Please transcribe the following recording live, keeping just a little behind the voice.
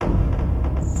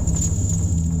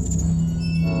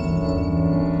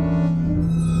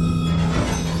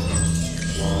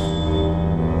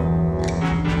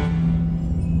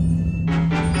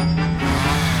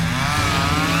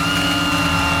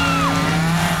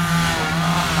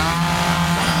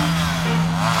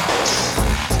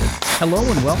Hello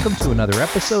and welcome to another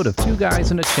episode of Two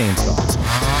Guys and a Chainsaw.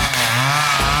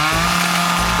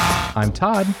 I'm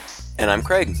Todd. And I'm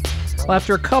Craig. Well,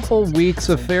 after a couple weeks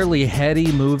of fairly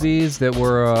heady movies that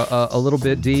were a little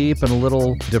bit deep and a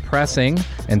little depressing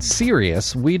and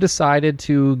serious, we decided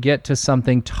to get to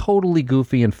something totally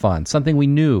goofy and fun, something we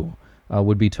knew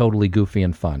would be totally goofy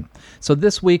and fun. So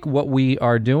this week, what we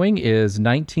are doing is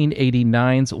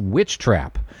 1989's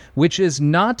Witchtrap, which is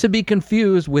not to be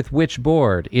confused with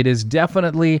Witchboard. It is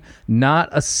definitely not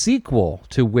a sequel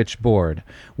to Witchboard,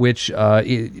 which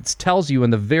it tells you in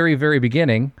the very, very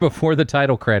beginning, before the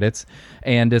title credits,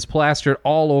 and is plastered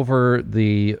all over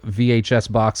the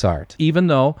VHS box art. Even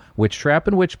though Witchtrap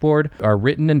and Witchboard are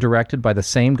written and directed by the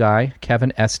same guy,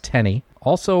 Kevin S. Tenney.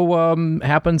 Also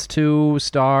happens to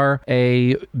star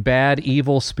a bad,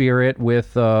 evil spirit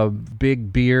with a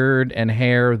big beard and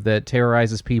hair that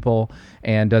terrorizes people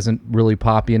and doesn't really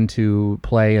pop into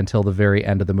play until the very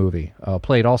end of the movie.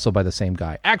 Played also by the same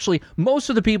guy. Actually, most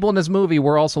of the people in this movie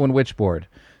were also in Witchboard.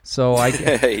 So I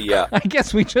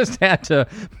guess we just had to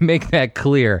make that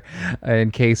clear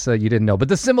in case you didn't know. But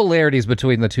the similarities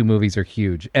between the two movies are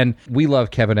huge. And we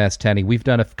love Kevin S. Tenney. We've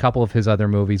done a couple of his other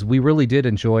movies. We really did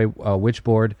enjoy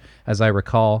Witchboard, as I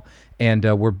recall. And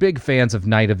we're big fans of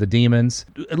Night of the Demons.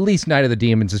 At least Night of the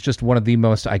Demons is just one of the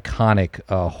most iconic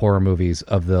horror movies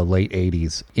of the late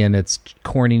 80s in its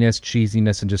corniness,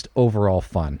 cheesiness, and just overall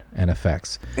fun and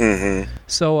effects. Mm-hmm.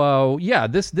 So,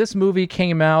 this movie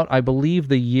came out, I believe,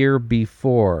 the year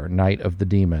before Night of the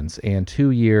Demons and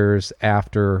 2 years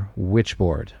after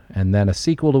Witchboard. And then a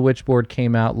sequel to Witchboard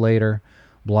came out later,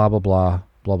 blah, blah, blah,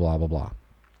 blah, blah, blah, blah.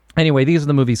 Anyway, these are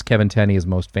the movies Kevin Tenney is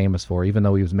most famous for, even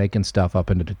though he was making stuff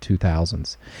up into the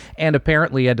 2000s. And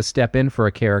apparently he had to step in for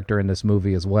a character in this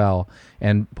movie as well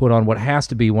and put on what has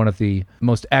to be one of the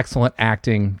most excellent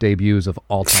acting debuts of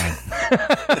all time.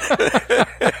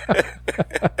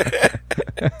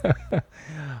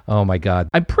 Oh, my God.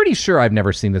 I'm pretty sure I've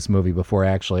never seen this movie before,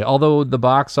 actually. Although the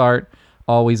box art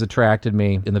always attracted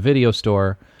me in the video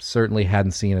store, certainly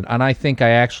hadn't seen it. And I think I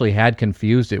actually had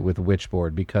confused it with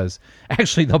Witchboard because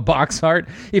actually the box art,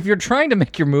 if you're trying to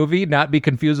make your movie not be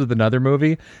confused with another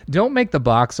movie, don't make the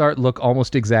box art look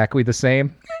almost exactly the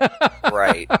same.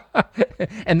 Right.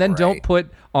 And then don't put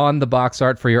on the box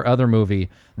art for your other movie,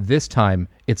 this time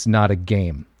it's not a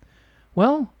game.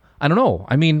 Well, I don't know.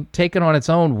 I mean, taken on its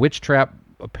own, Witchtrap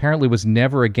apparently was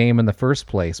never a game in the first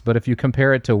place, but if you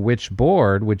compare it to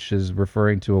Witchboard, which is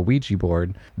referring to a Ouija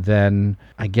board, then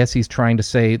I guess he's trying to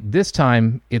say this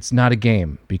time it's not a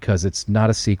game because it's not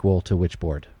a sequel to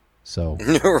Witchboard. So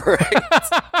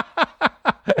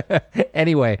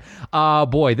anyway,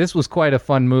 boy, this was quite a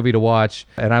fun movie to watch,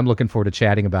 and I'm looking forward to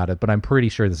chatting about it, but I'm pretty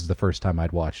sure this is the first time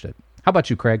I'd watched it. How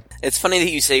about you, Craig? It's funny that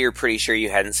you say you're pretty sure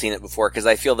you hadn't seen it before, because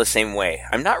I feel the same way.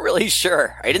 I'm not really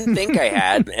sure. I didn't think I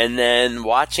had, and then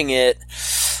watching it,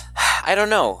 I don't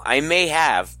know. I may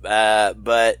have,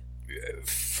 but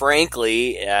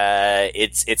frankly,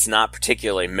 it's not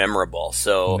particularly memorable.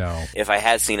 So If I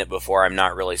had seen it before, I'm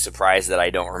not really surprised that I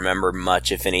don't remember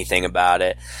much, if anything, about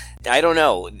it. I don't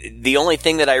know. The only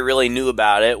thing that I really knew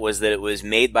about it was that it was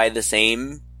made by the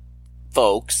same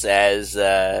folks as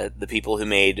the people who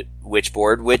made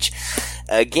Witchboard, which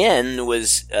again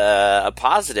was a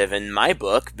positive in my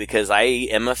book because I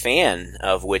am a fan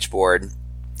of Witchboard.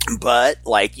 But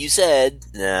like you said,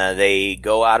 they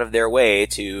go out of their way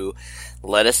to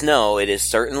let us know it is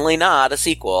certainly not a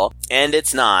sequel, and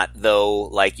it's not, though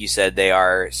like you said, they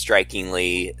are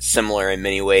strikingly similar in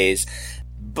many ways.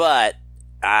 But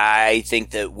I think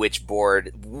that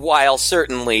Witchboard, while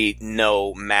certainly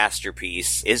no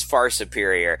masterpiece, is far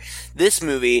superior. This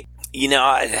movie,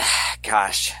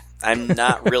 gosh, I'm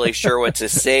not really sure what to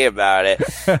say about it.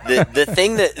 The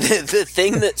thing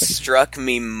that struck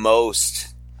me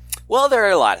most, well, there are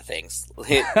a lot of things.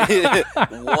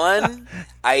 One,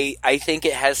 I think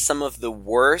it has some of the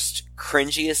worst,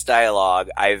 cringiest dialogue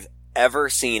I've ever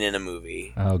seen in a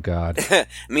movie. Oh, God. I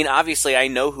mean, obviously, I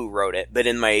know who wrote it, but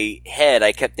in my head,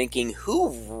 I kept thinking, who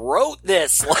wrote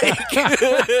this? Like,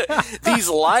 these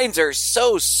lines are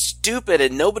so stupid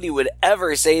and nobody would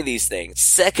ever say these things.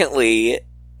 Secondly,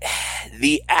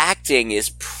 the acting is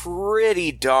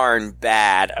pretty darn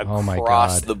bad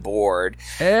across the board.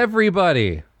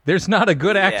 Everybody. There's not a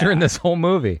good actor in this whole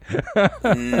movie.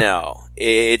 No,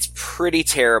 it's pretty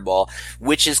terrible,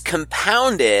 which is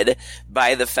compounded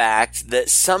by the fact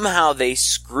that somehow they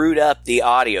screwed up the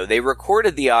audio. They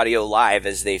recorded the audio live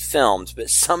as they filmed, but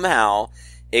somehow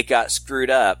it got screwed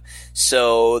up.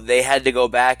 So they had to go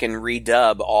back and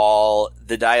redub all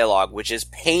the dialogue, which is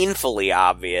painfully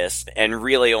obvious and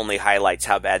really only highlights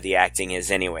how bad the acting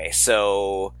is anyway.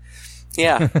 So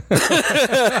Yeah.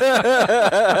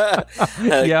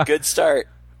 Yeah. Good start.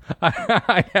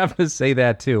 I have to say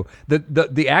that too.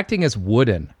 The acting is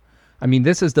wooden. I mean,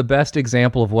 this is the best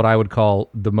example of what I would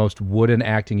call the most wooden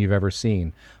acting you've ever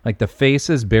seen. Like, the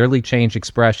faces barely change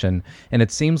expression, and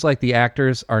it seems like the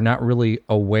actors are not really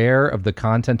aware of the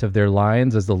content of their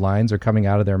lines as the lines are coming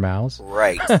out of their mouths.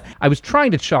 Right. I was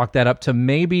trying to chalk that up to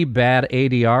maybe bad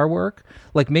ADR work.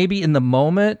 Like, maybe in the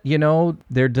moment,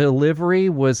 their delivery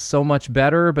was so much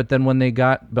better, but then when they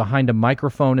got behind a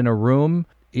microphone in a room,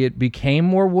 it became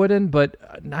more wooden, but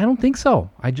I don't think so.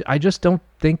 I just don't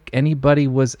think anybody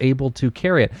was able to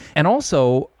carry it. And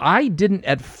also, I didn't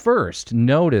at first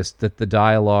notice that the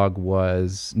dialogue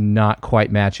was not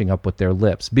quite matching up with their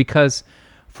lips, because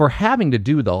for having to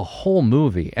do the whole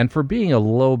movie and for being a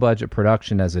low-budget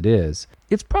production as it is,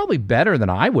 it's probably better than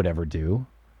I would ever do,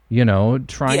 trying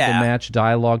to match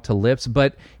dialogue to lips.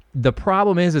 But the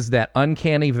problem is that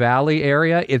uncanny valley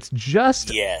area, it's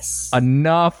just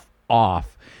enough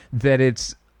off that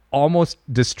it's almost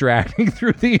distracting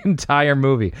through the entire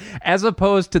movie, as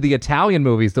opposed to the Italian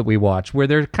movies that we watch, where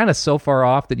they're kind of so far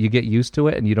off that you get used to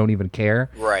it and you don't even care.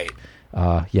 Right.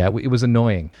 It was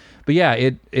annoying. But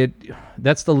yeah,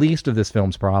 that's the least of this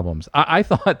film's problems. I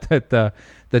thought that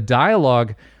the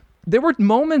dialogue, there were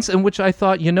moments in which I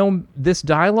thought, this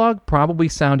dialogue probably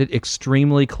sounded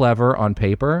extremely clever on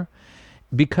paper,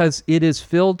 because it is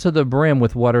filled to the brim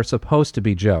with what are supposed to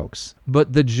be jokes.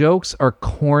 But the jokes are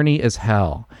corny as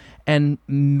hell. And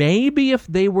maybe if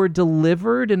they were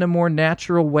delivered in a more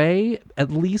natural way,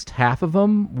 at least half of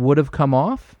them would have come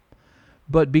off.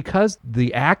 But because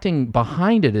the acting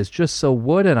behind it is just so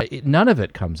wooden, none of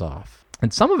it comes off.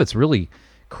 And some of it's really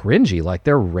cringy. Like,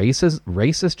 there are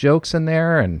racist jokes in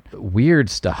there and weird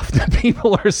stuff that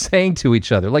people are saying to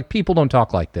each other. Like, people don't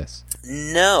talk like this.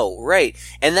 No, right.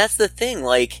 And that's the thing.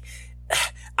 Like,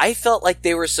 I felt like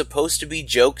they were supposed to be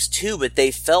jokes too, but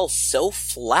they fell so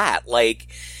flat. Like,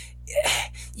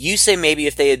 you say maybe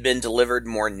if they had been delivered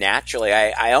more naturally,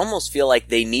 I almost feel like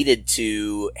they needed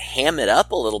to ham it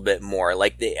up a little bit more.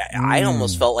 Like, I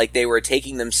almost felt like they were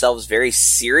taking themselves very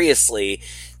seriously,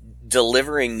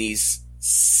 delivering these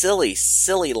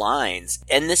silly lines.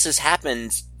 And this has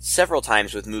happened several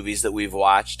times with movies that we've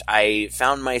watched. I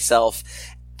found myself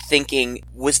thinking,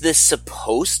 was this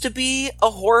supposed to be a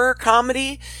horror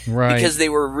comedy? Right. Because they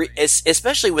were,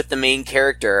 especially with the main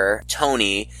character,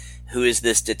 Tony, who is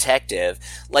this detective,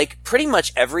 like, pretty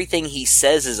much everything he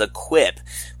says is a quip,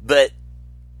 but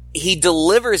he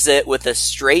delivers it with a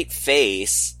straight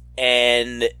face,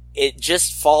 and it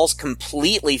just falls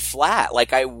completely flat.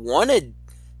 Like, I wanted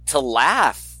to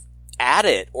laugh at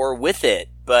it or with it,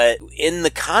 but in the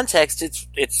context,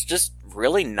 it's just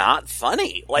really not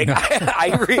funny. Like,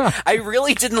 I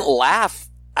really didn't laugh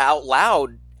out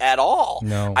loud at all.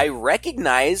 No. I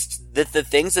recognized that the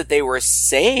things that they were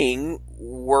saying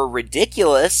were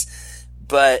ridiculous,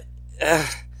 but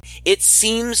it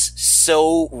seems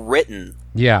so written.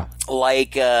 Yeah.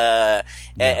 Like, at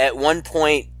one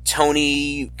point,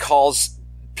 Tony calls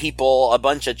people a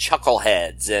bunch of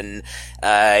chuckleheads, and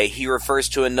he refers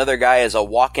to another guy as a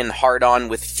walking hard-on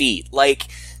with feet. Like,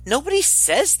 nobody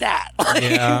says that.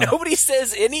 Like, nobody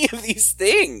says any of these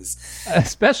things.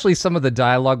 Especially some of the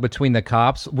dialogue between the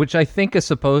cops, which I think is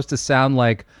supposed to sound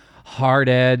like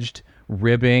hard-edged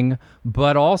ribbing,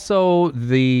 but also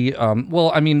the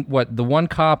the one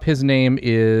cop, his name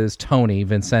is Tony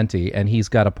Vincenti, and he's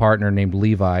got a partner named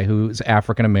Levi who's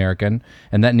African American,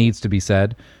 and that needs to be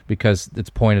said because it's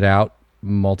pointed out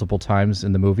multiple times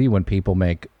in the movie when people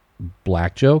make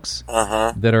black jokes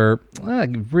that are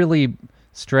really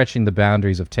stretching the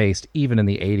boundaries of taste, even in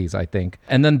the 80s, I think.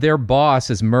 And then their boss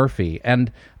is Murphy, and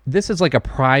this is like a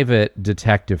private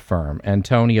detective firm, and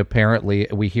Tony, apparently,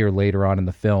 we hear later on in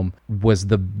the film, was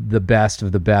the best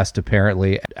of the best,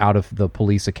 apparently, out of the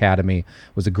police academy,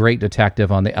 was a great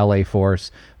detective on the LA force,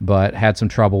 but had some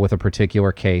trouble with a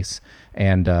particular case,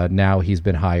 and now he's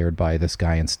been hired by this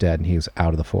guy instead, and he's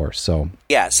out of the force. So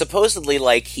yeah, supposedly,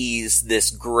 like, he's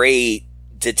this great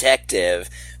detective,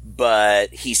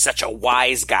 but he's such a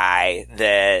wise guy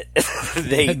that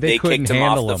they kicked him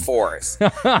off the force.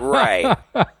 Right.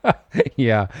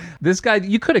 Yeah. This guy,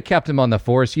 you could have kept him on the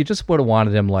force. You just would have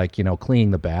wanted him, like, cleaning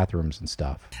the bathrooms and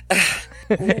stuff.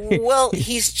 Well,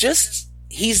 he's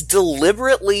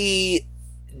deliberately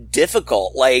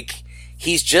difficult. Like,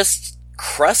 he's just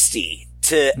crusty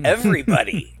to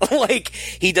everybody. Like,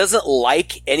 he doesn't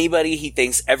like anybody. He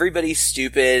thinks everybody's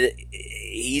stupid.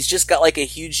 He's just got, like, a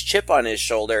huge chip on his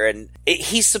shoulder, and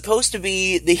he's supposed to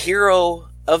be the hero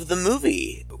of the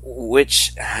movie.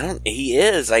 which he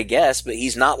is, I guess, but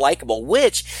he's not likable,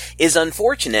 which is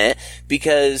unfortunate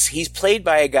because he's played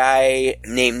by a guy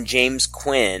named James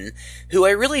Quinn, who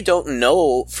I really don't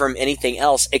know from anything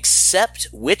else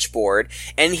except Witchboard,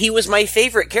 and he was my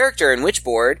favorite character in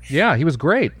Witchboard. Yeah, he was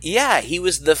great. Yeah, he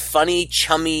was the funny,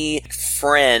 chummy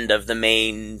friend of the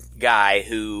main guy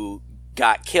who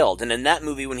got killed. And in that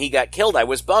movie, when he got killed, I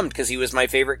was bummed because he was my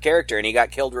favorite character and he got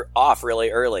killed off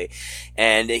really early.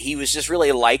 And he was just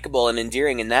really likable and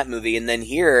endearing in that movie. And then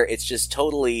here, it's just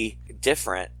totally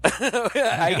different.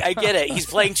 I get it. He's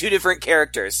playing two different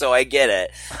characters, so I get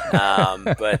it.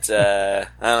 But I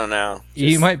don't know.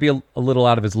 He might be a little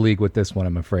out of his league with this one,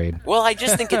 I'm afraid. Well, I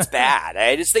just think it's bad.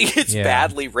 I just think it's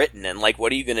badly written, and like,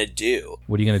 what are you going to do?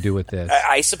 What are you going to do with this?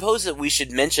 I suppose that we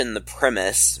should mention the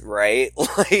premise, right?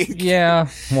 Yeah,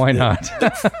 why not?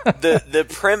 the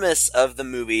premise of the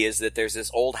movie is that there's this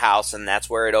old house, and that's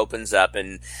where it opens up,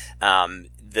 and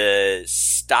the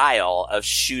style of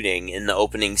shooting in the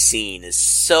opening scene is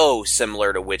so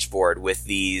similar to Witchboard, with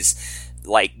these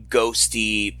like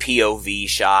ghosty POV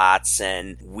shots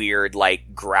and weird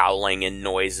like growling and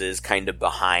noises kind of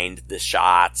behind the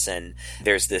shots. And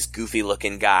there's this goofy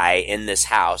looking guy in this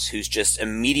house who's just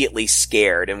immediately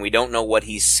scared, and we don't know what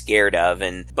he's scared of.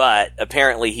 But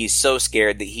apparently he's so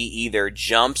scared that he either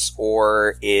jumps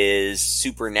or is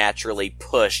supernaturally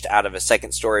pushed out of a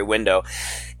second story window,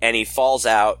 and he falls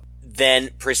out, then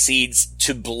proceeds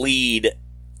to bleed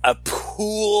a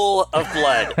pool of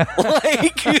blood.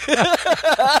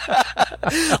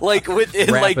 like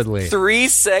within rapidly. Like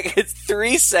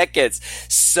 3 seconds,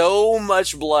 so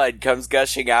much blood comes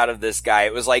gushing out of this guy.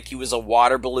 It was like he was a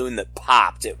water balloon that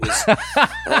popped. It was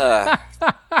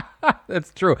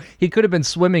That's true. He could have been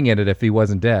swimming in it if he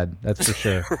wasn't dead. That's for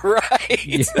sure.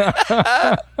 Right.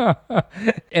 Yeah.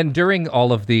 And during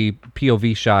all of the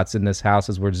POV shots in this house,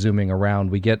 as we're zooming around,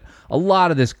 we get a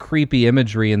lot of this creepy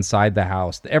imagery inside the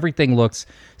house. Everything looks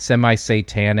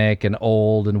semi-satanic and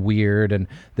old and weird, and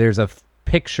there's a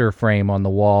picture frame on the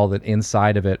wall that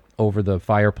inside of it, over the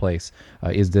fireplace,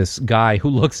 is this guy who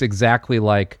looks exactly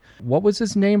like, what was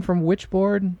his name from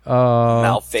Witchboard?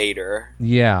 Malfader.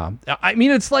 Yeah. I mean,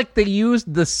 it's like they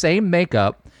used the same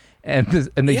makeup, and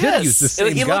they did use the same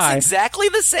guy. He looks exactly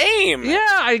the same.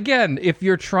 Yeah, again, if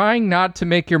you're trying not to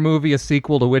make your movie a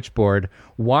sequel to Witchboard,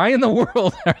 why in the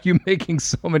world are you making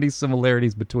so many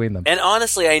similarities between them? And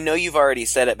honestly, I know you've already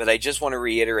said it, but I just want to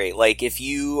reiterate, like, if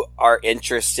you are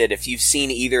interested, if you've seen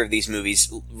either of these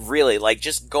movies, really, like,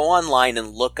 just go online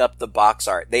and look up the box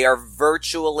art. They are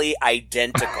virtually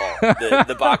identical,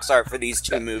 the box art for these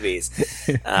two movies.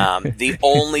 The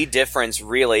only difference,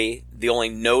 really, the only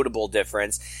notable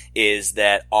difference is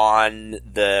that on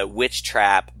the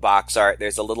Witchtrap box art,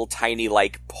 there's a little tiny,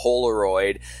 like,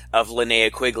 Polaroid of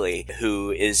Linnea Quigley,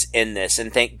 who is in this.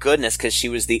 And thank goodness, because she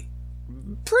was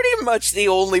pretty much the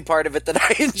only part of it that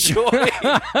I enjoyed.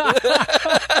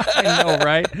 I know,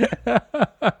 right?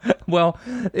 Well,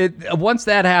 once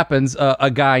that happens,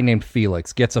 a guy named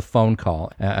Felix gets a phone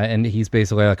call, and he's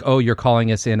basically like, oh, you're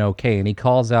calling us in, okay. And he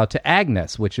calls out to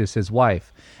Agnes, which is his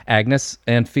wife. Agnes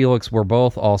and Felix were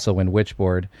both also in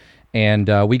Witchboard. And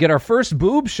we get our first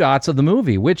boob shots of the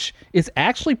movie, which is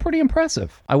actually pretty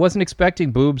impressive. I wasn't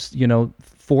expecting boobs,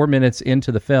 4 minutes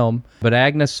into the film, but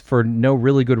Agnes, for no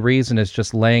really good reason, is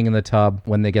just laying in the tub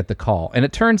when they get the call. And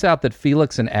it turns out that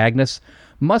Felix and Agnes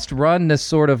must run this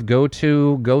sort of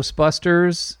go-to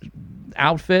Ghostbusters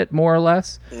outfit, more or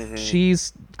less. Mm-hmm. She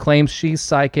claims she's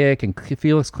psychic, and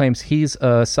Felix claims he's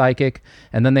psychic,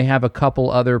 and then they have a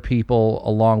couple other people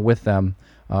along with them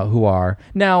who are.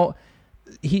 Now,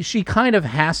 she kind of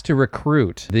has to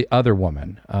recruit the other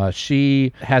woman.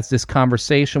 She has this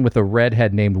conversation with a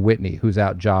redhead named Whitney who's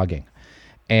out jogging.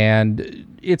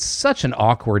 And it's such an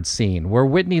awkward scene where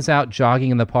Whitney's out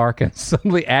jogging in the park and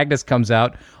suddenly Agnes comes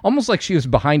out almost like she was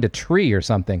behind a tree or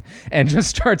something and just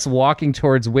starts walking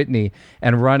towards Whitney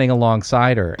and running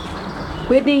alongside her.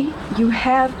 Whitney, you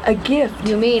have a gift.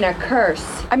 You mean a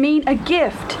curse? I mean a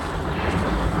gift.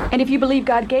 And if you believe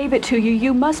God gave it to you,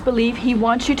 you must believe He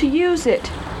wants you to use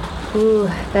it. Ooh,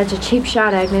 that's a cheap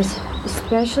shot, Agnes.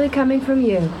 Especially coming from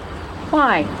you.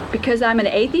 Why? Because I'm an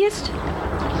atheist?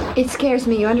 It scares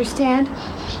me, you understand?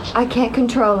 I can't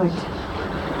control it.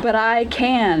 But I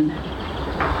can.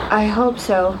 I hope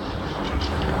so.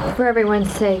 For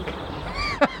everyone's sake.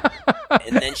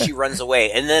 And then she runs away.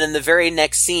 And then in the very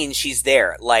next scene, she's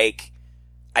there. Like,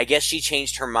 I guess she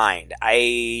changed her mind.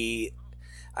 I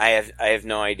have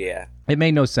no idea. It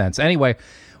made no sense. Anyway,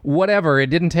 whatever. It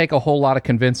didn't take a whole lot of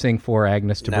convincing for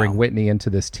Agnes to bring Whitney into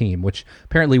this team, which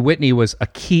apparently Whitney was a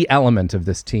key element of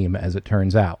this team, as it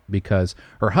turns out, because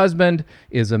her husband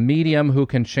is a medium who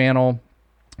can channel...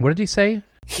 What did he say?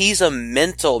 He's a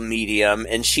mental medium,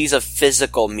 and she's a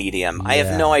physical medium. Yeah. I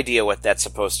have no idea what that's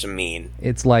supposed to mean.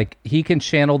 It's like he can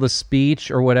channel the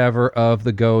speech or whatever of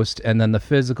the ghost, and then the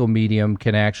physical medium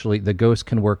can actually... The ghost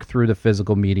can work through the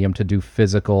physical medium to do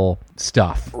physical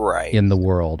stuff in the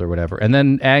world or whatever. And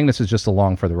then Agnes is just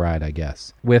along for the ride, I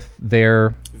guess, with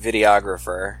their...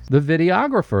 videographer. The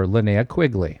videographer, Linnea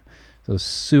Quigley. So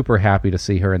super happy to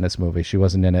see her in this movie. She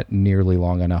wasn't in it nearly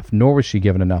long enough, nor was she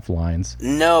given enough lines.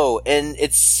 No, and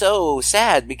it's so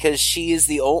sad because she is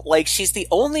she's the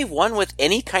only one with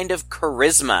any kind of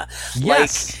charisma.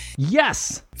 Yes.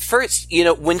 Yes. First,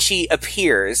 when she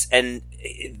appears, and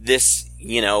this,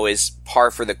 is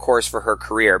par for the course for her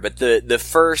career, but the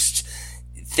first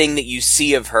thing that you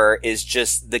see of her is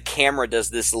just the camera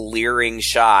does this leering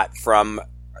shot from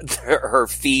her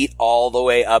feet all the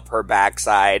way up her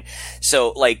backside.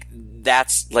 So,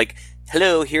 that's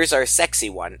hello, here's our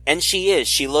sexy one. And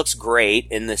she looks great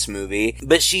in this movie,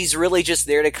 but she's really just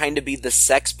there to kind of be the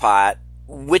sex pot,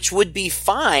 which would be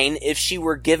fine if she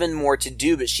were given more to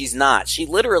do, but she's not. She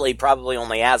literally probably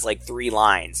only has 3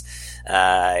 lines,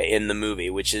 in the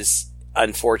movie, which is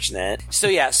unfortunate. So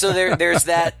there's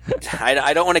that.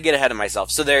 I don't want to get ahead of myself.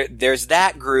 So there's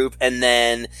that group, and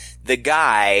then the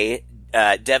guy,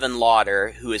 Devin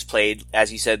Lauder, who is played,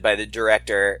 as you said, by the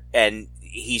director, and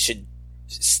he should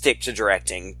stick to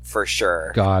directing for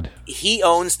sure. God. He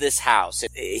owns this house.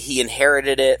 He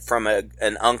inherited it from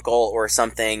an uncle or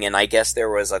something, and I guess there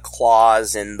was a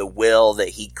clause in the will that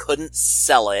he couldn't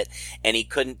sell it and he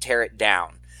couldn't tear it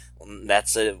down.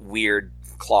 That's a weird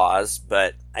clause,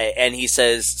 and he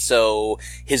says so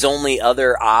his only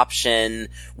other option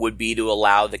would be to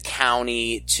allow the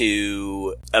county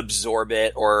to absorb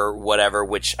it or whatever,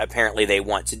 which apparently they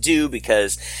want to do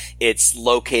because it's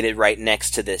located right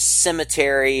next to this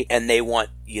cemetery, and they want,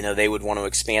 they would want to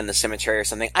expand the cemetery or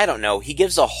something. I don't know. He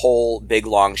gives a whole big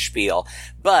long spiel,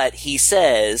 but he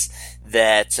says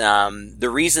that the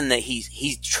reason that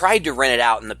he tried to rent it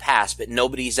out in the past, but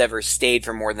nobody's ever stayed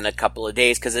for more than a couple of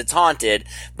days because it's haunted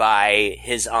by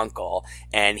his uncle,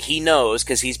 and he knows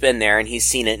because he's been there and he's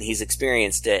seen it and he's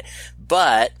experienced it.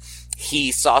 But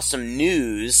he saw some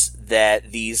news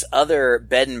that these other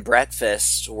bed and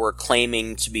breakfasts were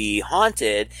claiming to be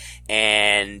haunted,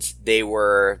 and they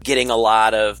were getting a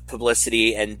lot of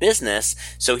publicity and business.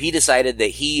 So he decided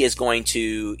that he's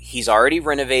already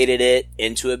renovated it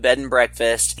into a bed and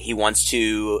breakfast. He wants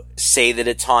to say that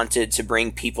it's haunted to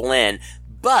bring people in,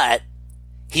 but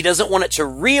he doesn't want it to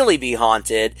really be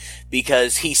haunted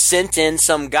because he sent in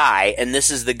some guy, and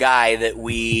this is the guy that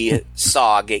we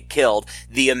saw get killed,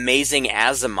 the amazing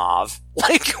Asimov.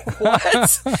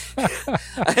 What?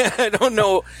 I don't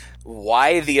know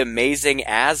why the amazing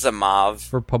Asimov.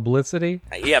 For publicity?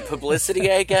 Yeah, publicity,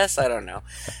 I guess. I don't know.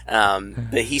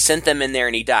 But he sent them in there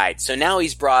and he died. So now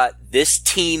he's brought this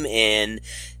team in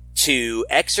to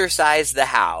exorcise the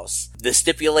house. The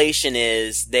stipulation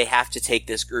is they have to take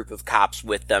this group of cops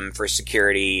with them for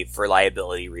security, for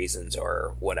liability reasons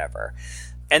or whatever.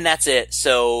 And that's it.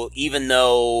 So even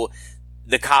though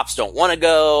the cops don't want to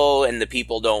go and the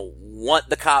people don't want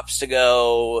the cops to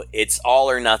go, it's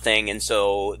all or nothing, and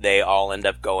so they all end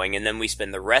up going, and then we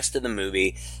spend the rest of the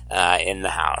movie in the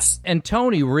house. And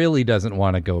Tony really doesn't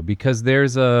want to go because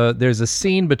there's a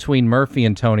scene between Murphy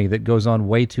and Tony that goes on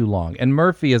way too long, and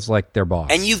Murphy is like their boss.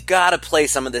 And you've got to play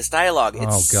some of this dialogue.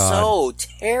 It's so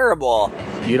terrible.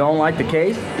 You don't like the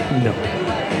case? No.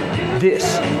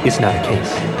 This is not a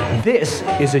case. This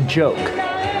is a joke.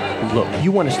 Look,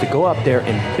 you want us to go up there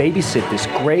and babysit this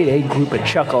grade A group of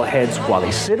chuckleheads while they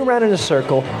sit around in a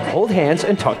circle, hold hands,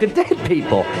 and talk to dead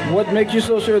people. What makes you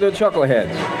so sure they're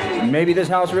chuckleheads? Maybe this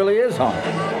house really is haunted.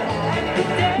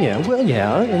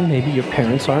 Yeah, and maybe your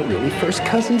parents aren't really first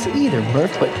cousins either,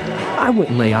 Murph, but I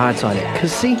wouldn't lay odds on it,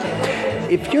 because see,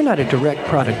 if you're not a direct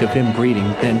product of inbreeding,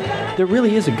 then there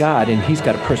really is a God, and he's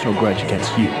got a personal grudge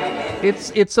against you.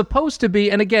 It's supposed to be,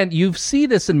 and again, you see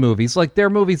this in movies, like there are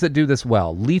movies that do this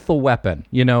well. Lethal Weapon,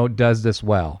 does this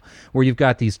well, where you've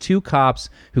got these two cops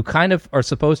who kind of are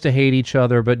supposed to hate each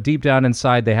other, but deep down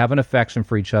inside they have an affection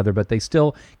for each other, but they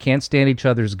still can't stand each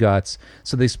other's guts,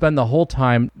 so they spend the whole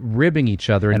time ribbing each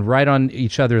other and right on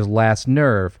each other's last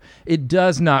nerve. It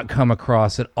does not come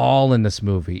across at all in this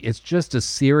movie. It's just a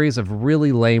series of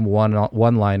really lame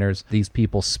one-liners. These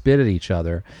people spit at each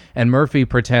other, and Murphy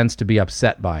pretends to be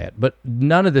upset by it, but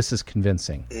none of this is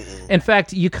convincing. In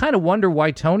fact, you kind of wonder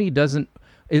why Tony doesn't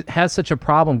has such a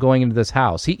problem going into this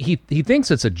house? He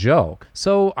thinks it's a joke.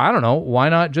 So, I don't know, why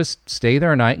not just stay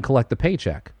there a night and collect the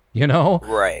paycheck? You know?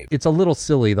 Right. It's a little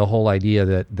silly, the whole idea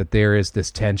that there is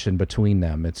this tension between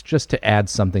them. It's just to add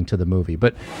something to the movie.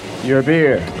 But Your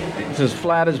beer. It's as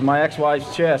flat as my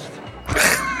ex-wife's chest.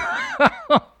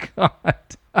 oh, God.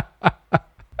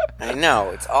 I know,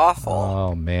 it's awful.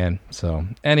 Oh, man. So,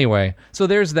 anyway, so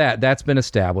there's that. That's been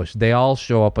established. They all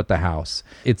show up at the house.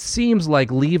 It seems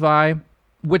like Levi,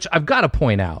 which I've got to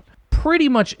point out, pretty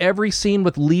much every scene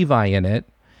with Levi in it,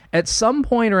 at some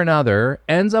point or another,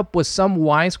 ends up with some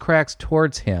wisecracks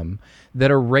towards him that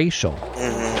are racial.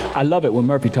 I love it when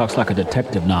Murphy talks like a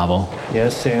detective novel.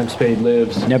 Yes, Sam Spade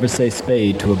lives. Never say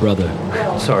spade to a brother.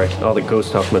 Sorry, all the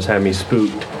ghost talk must have me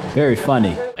spooked. Very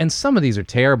funny. And some of these are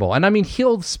terrible. And I mean,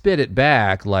 he'll spit it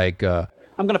back like, I'm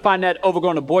going to find that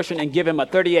overgrown abortion and give him a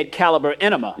 .38 caliber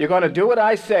enema. You're going to do what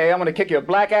I say. I'm going to kick your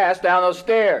black ass down those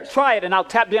stairs. Try it and I'll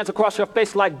tap dance across your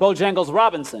face like Bojangles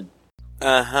Robinson.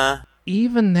 Uh-huh.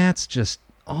 even that's just,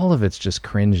 all of it's just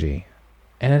cringy.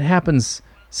 And it happens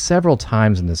several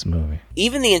times in this movie.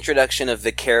 Even the introduction of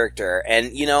the character,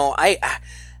 and, you know, I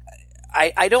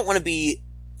don't want to be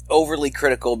overly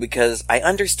critical because I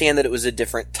understand that it was a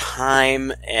different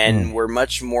time and we're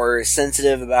much more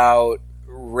sensitive about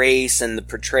race and the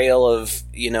portrayal of,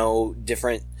 you know,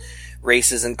 different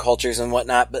races and cultures and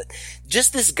whatnot, but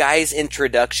just this guy's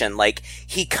introduction, like,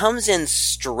 he comes in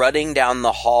strutting down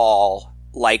the hall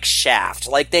like Shaft.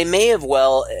 Like, they may as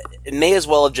well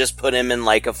have just put him in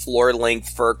like a floor-length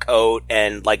fur coat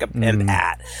and like a pimp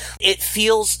hat. It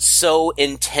feels so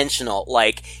intentional.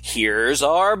 Like, here's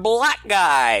our black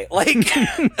guy. Like,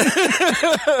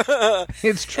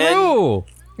 it's true.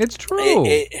 It's true.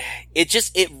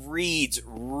 It reads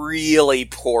really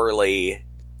poorly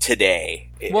today.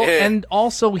 Well, and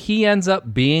also he ends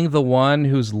up being the one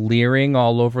who's leering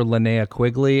all over Linnea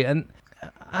Quigley, and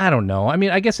I don't know. I mean,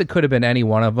 I guess it could have been any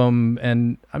one of them,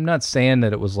 and I'm not saying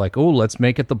that it was like, oh, let's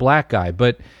make it the black guy,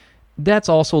 but that's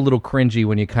also a little cringy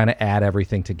when you kind of add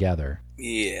everything together.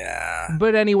 Yeah.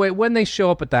 But anyway, when they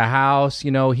show up at the house, you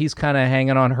know, he's kind of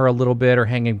hanging on her a little bit or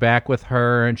hanging back with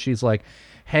her, and she's like,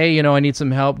 hey, you know, I need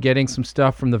some help getting some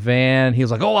stuff from the van.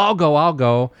 He's like, oh, I'll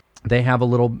go. They have a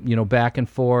little, you know, back and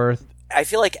forth. I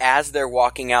feel like as they're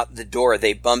walking out the door,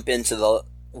 they bump into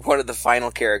one of the final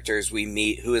characters we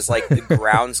meet, who is like the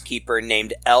groundskeeper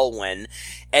named Elwyn,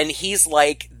 and he's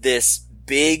like this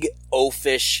big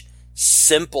oafish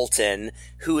simpleton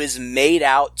who is made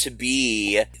out to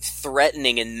be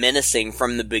threatening and menacing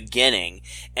from the beginning.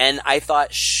 And I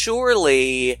thought,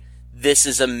 surely this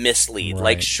is a mislead. Right.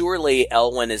 Like, surely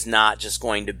Elwyn is not just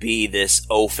going to be this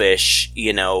oafish,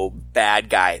 you know, bad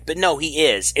guy. But no, he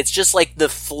is. It's just like the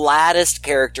flattest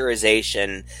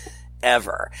characterization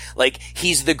ever. Like,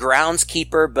 he's the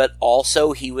groundskeeper, but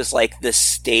also he was like the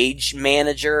stage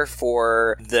manager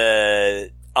for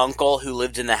the uncle who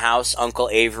lived in the house, Uncle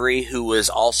Avery, who was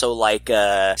also like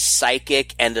a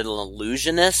psychic and an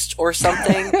illusionist or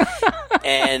something.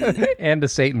 And a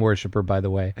Satan worshiper, by the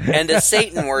way. And a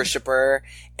Satan worshiper.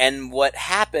 And what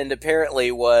happened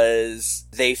apparently was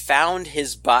they found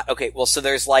his body. Okay, well, so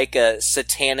there's like a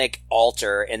satanic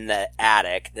altar in the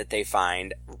attic that they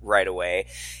find right away.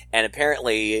 And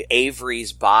apparently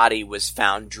Avery's body was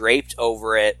found draped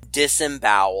over it,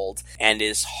 disemboweled, and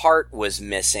his heart was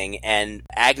missing. And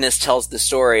Agnes tells the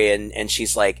story, and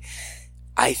she's like,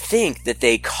 I think that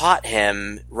they caught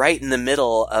him right in the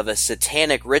middle of a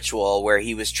satanic ritual where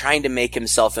he was trying to make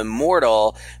himself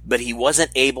immortal, but he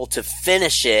wasn't able to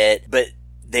finish it, but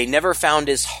they never found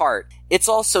his heart. It's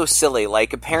all so silly.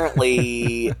 Like,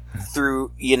 apparently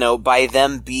through, you know, by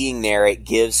them being there, it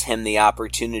gives him the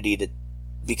opportunity to,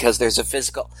 because there's a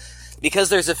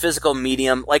physical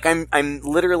medium. Like, I'm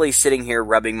literally sitting here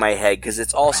rubbing my head because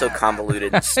it's all so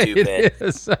convoluted and stupid. It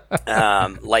is.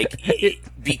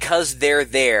 Because they're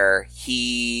there,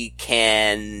 he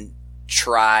can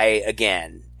try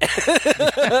again.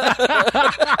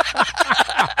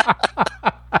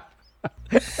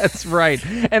 That's right.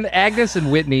 And Agnes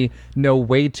and Whitney know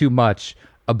way too much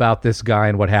about this guy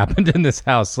and what happened in this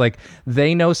house. Like,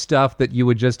 they know stuff that you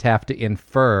would just have to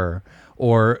infer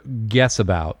or guess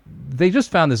about. They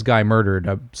just found this guy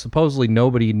murdered. Supposedly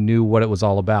nobody knew what it was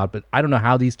all about, but I don't know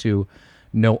how these two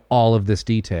know all of this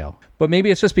detail. But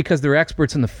maybe it's just because they're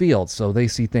experts in the field, so they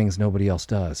see things nobody else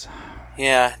does.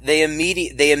 Yeah, they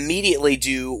immediately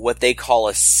do what they call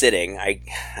a sitting. I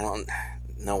don't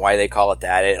know why they call it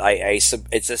that.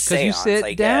 It's a seance, you sit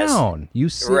I guess. down. You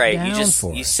sit right,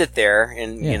 down. You sit there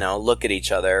and you know, look at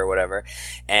each other or whatever.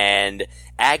 And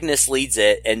Agnes leads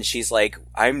it, and she's like,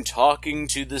 I'm talking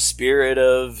to the spirit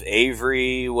of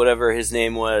Avery, whatever his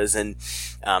name was, and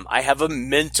I have a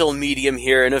mental medium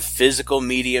here and a physical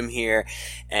medium here.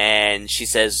 And she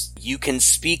says, you can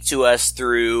speak to us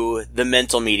through the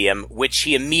mental medium, which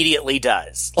he immediately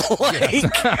does.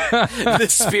 The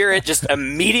spirit just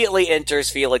immediately enters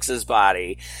Felix's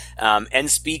body, and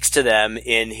speaks to them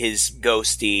in his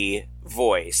ghosty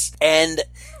voice. And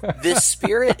this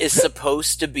spirit is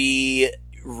supposed to be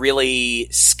really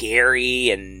scary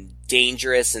and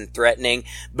dangerous and threatening,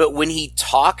 but when he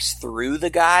talks through the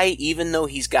guy, even though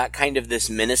he's got kind of this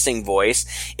menacing voice,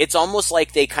 it's almost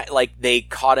like they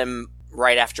caught him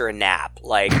right after a nap.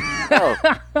 Like, oh,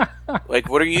 like,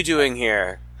 what are you doing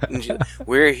here?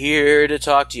 We're here to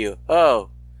talk to you. Oh,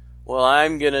 well,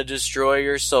 I'm gonna destroy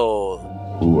your soul.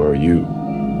 Who are you?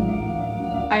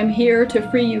 I am here to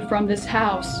free you from this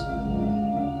house.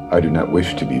 I do not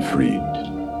wish to be freed.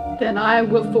 Then I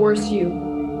will force you.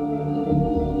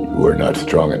 You are not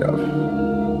strong enough.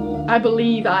 I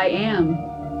believe I am.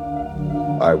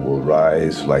 I will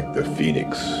rise like the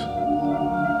phoenix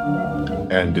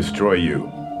and destroy you.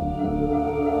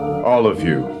 All of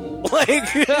you.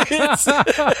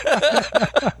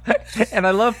 And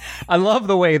I love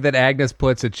the way that Agnes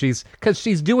puts it. Because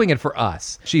she's doing it for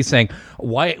us. She's saying,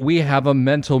 "Why we have a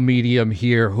mental medium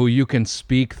here who you can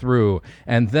speak through,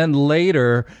 and then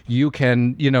later you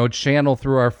can, channel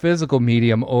through our physical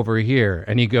medium over here."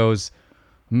 And he goes,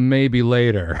 "Maybe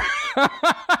later."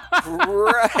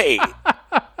 Right.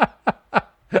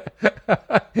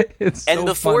 It's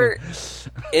so funny.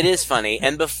 It is funny.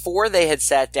 And before they had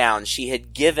sat down, she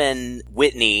had given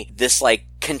Whitney this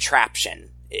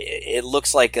contraption. It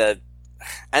looks like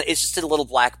it's just a little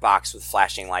black box with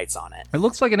flashing lights on it. It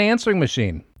looks like an answering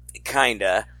machine.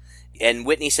 Kinda. And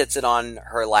Whitney sits it on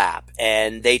her lap,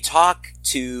 and they talk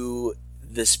to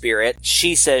the spirit.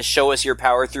 She says, "Show us your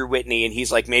power through Whitney," and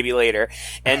he's like, "Maybe later."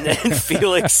 And then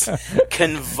Felix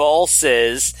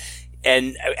convulses,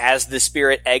 and as the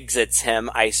spirit exits him,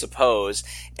 I suppose,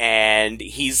 and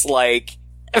he's like,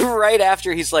 right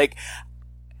after, he's like,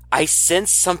 "I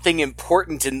sense something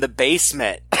important in the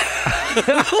basement."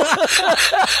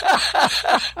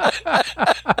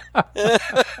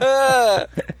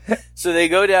 So they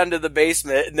go down to the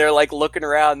basement, and they're like looking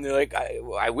around, and they're like,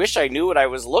 I wish I knew what I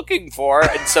was looking for.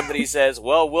 And somebody says,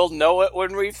 "Well, we'll know it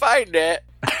when we find it."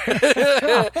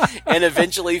 And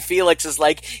eventually Felix is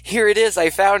like, "Here it is,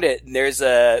 I found it." And there's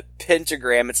a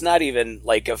pentagram. It's not even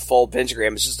like a full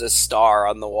pentagram, it's just a star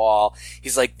on the wall.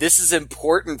 He's like, "This is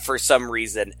important for some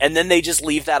reason." And then they just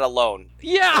leave that alone for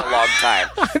a long time.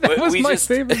 That was my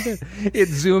favorite bit. It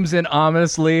zooms in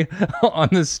ominously on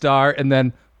the star, and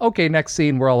then, okay, next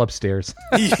scene, we're all upstairs.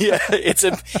 Yeah,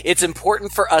 it's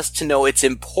important for us to know it's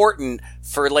important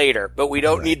for later, but we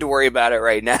don't need to worry about it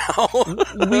right now.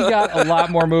 We got a lot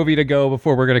more movie to go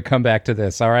before we're going to come back to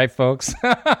this. All right, folks?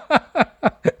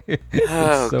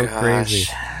 It's so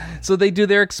crazy. So they do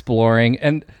their exploring,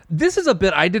 and this is a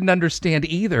bit I didn't understand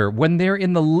either. When they're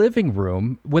in the living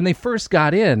room, when they first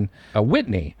got in,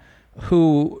 Whitney,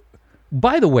 who,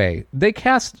 by the way, they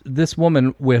cast this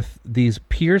woman with these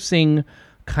piercing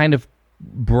kind of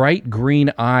bright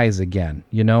green eyes again,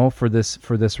 for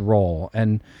this role.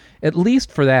 And at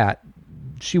least for that,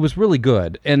 she was really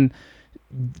good. And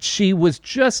she was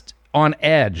just on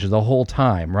edge the whole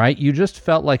time, right? You just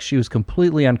felt like she was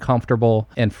completely uncomfortable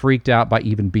and freaked out by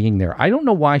even being there. I don't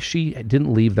know why she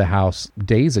didn't leave the house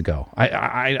days ago.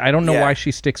 I don't know why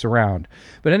she sticks around.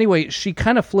 But anyway, she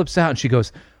kind of flips out and she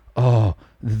goes, "Oh,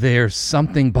 there's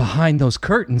something behind those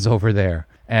curtains over there."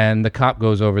 And the cop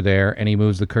goes over there and he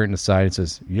moves the curtain aside and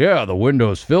says, "Yeah, the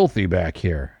window's filthy back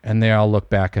here." And they all look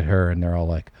back at her and they're all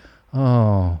like,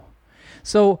 "Oh."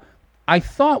 So I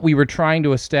thought we were trying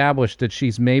to establish that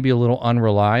she's maybe a little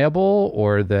unreliable,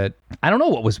 or that, I don't know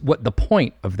what the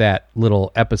point of that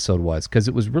little episode was, because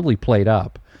it was really played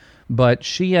up. But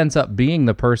she ends up being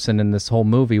the person in this whole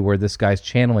movie where this guy's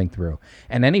channeling through.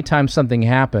 And anytime something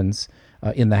happens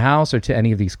in the house or to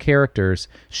any of these characters,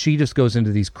 she just goes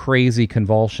into these crazy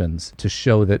convulsions to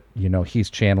show that, he's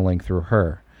channeling through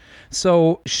her.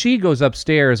 So she goes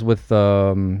upstairs with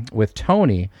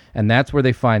Tony, and that's where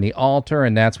they find the altar,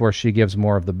 and that's where she gives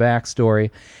more of the backstory.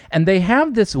 And they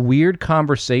have this weird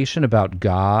conversation about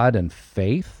God and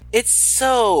faith. It's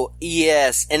so,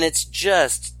 yes, and it's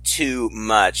just too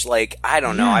much. Like, I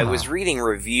don't know, I was reading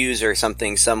reviews or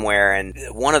something somewhere, and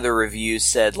one of the reviews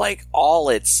said, like, all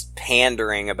it's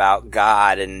pandering about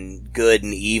God and good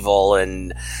and evil,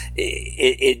 and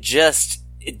it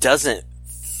doesn't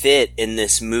fit in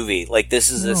this movie. Like, this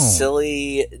is a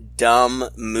silly, dumb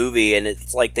movie, and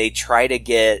it's like they try to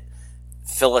get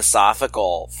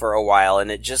philosophical for a while,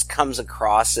 and it just comes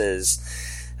across as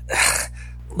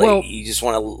Well, you just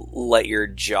want to let your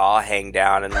jaw hang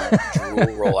down and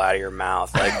drool roll out of your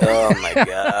mouth. Like, oh my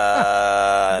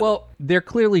God. Well, they're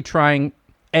clearly trying,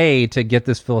 to get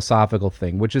this philosophical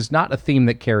thing, which is not a theme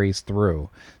that carries through.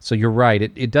 So you're right.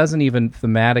 It doesn't even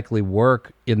thematically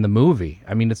work in the movie.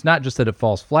 I mean, it's not just that it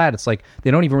falls flat. It's like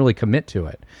they don't even really commit to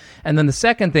it. And then the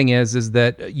second thing is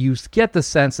that you get the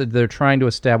sense that they're trying to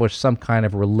establish some kind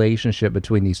of relationship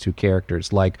between these two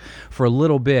characters. Like, for a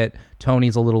little bit,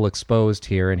 Tony's a little exposed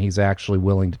here, and he's actually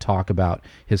willing to talk about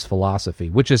his philosophy,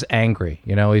 which is angry.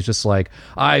 You know, he's just like,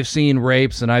 I've seen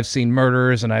rapes, and I've seen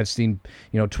murders, and I've seen,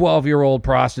 12-year-old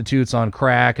prostitutes on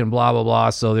crack, and blah, blah, blah,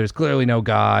 so there's clearly no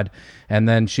God. And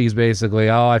then she's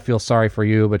basically, I feel sorry for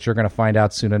you, but you're going to find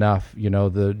out soon enough,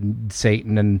 the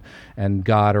Satan and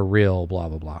God are real, blah,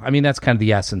 blah, blah. I mean, that's kind of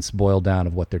the essence boiled down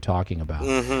of what they're talking about.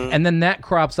 Mm-hmm. And then that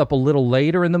crops up a little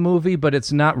later in the movie, but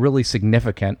it's not really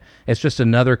significant. It's just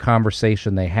another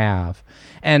conversation they have.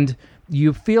 And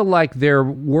you feel like they're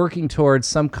working towards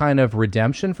some kind of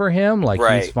redemption for him, like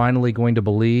right. He's finally going to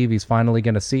believe, he's finally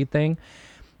going to see things.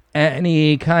 And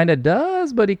he kind of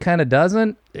does, but he kind of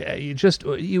doesn't.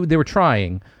 They were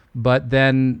trying, but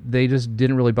then they just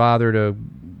didn't really bother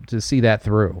to see that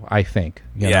through, I think,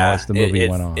 as the movie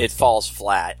went on. It falls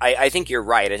flat. I think you're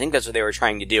right. I think that's what they were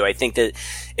trying to do. I think that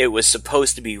it was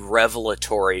supposed to be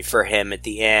revelatory for him at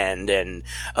the end, and,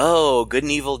 good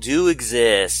and evil do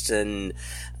exist,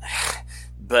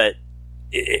 but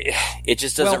it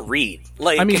just doesn't read.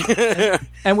 Like, I mean,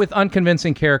 and with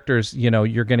unconvincing characters,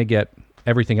 you're going to get...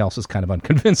 Everything else is kind of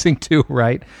unconvincing too,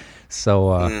 right?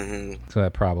 So, so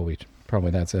that probably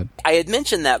that's it. I had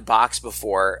mentioned that box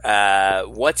before.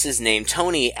 What's his name?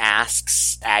 Tony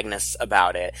asks Agnes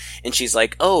about it, and she's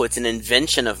like, "Oh, it's an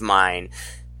invention of mine."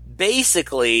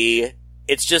 Basically,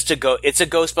 it's just it's a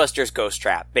Ghostbusters ghost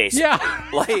trap. Basically, yeah.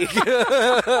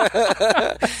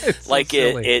 Like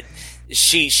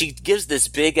she gives this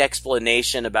big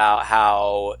explanation about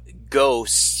how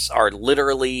ghosts are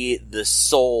literally the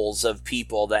souls of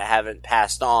people that haven't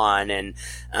passed on, and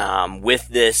with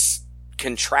this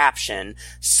contraption,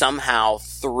 somehow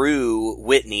through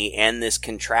Whitney and this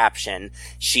contraption,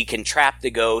 she can trap the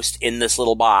ghost in this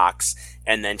little box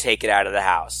and then take it out of the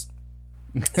house.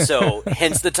 So,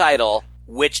 hence the title,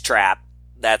 Witchtrap.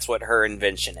 That's what her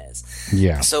invention is.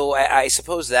 Yeah. So I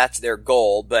suppose that's their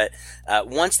goal, but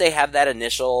once they have that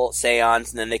initial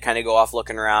seance, and then they kind of go off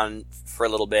looking around for a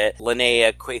little bit,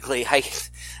 Linnea Quigley, I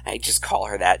just call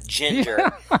her that,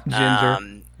 Ginger,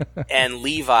 Ginger. and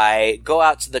Levi go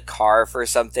out to the car for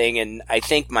something, and I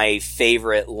think my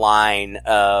favorite line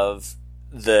of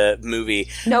the movie...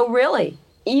 No, really.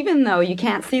 Even though you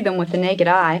can't see them with the naked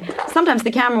eye, sometimes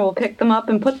the camera will pick them up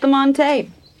and put them on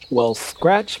tape. Well,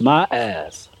 scratch my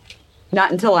ass. Not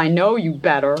until I know you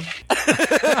better.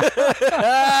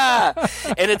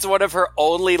 And it's one of her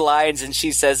only lines, and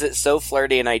she says it so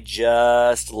flirty, and I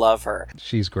just love her.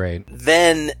 She's great.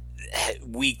 Then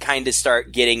we kind of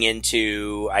start getting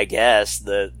into, I guess,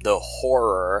 the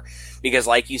horror. Because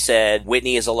like you said,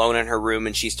 Whitney is alone in her room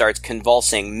and she starts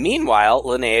convulsing. Meanwhile,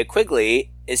 Linnea Quigley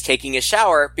is taking a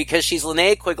shower because she's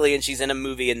Linnea Quigley and she's in a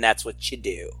movie, and that's what you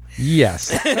do.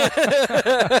 Yes.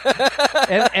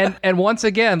 and once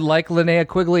again, like Linnea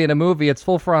Quigley in a movie, it's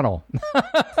full frontal.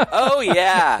 Oh,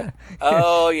 yeah.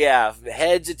 Oh, yeah.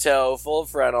 Head to toe, full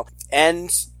frontal.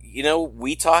 And,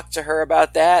 we talked to her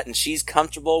about that, and she's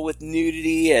comfortable with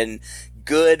nudity and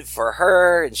good for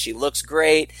her, and she looks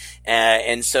great.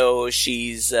 And so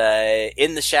she's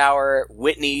in the shower.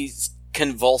 Whitney's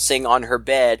convulsing on her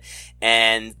bed,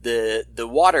 and the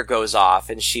water goes off,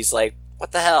 and she's like,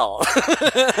 what the hell?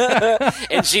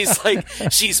 And she's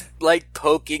like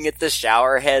poking at the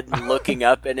shower head and looking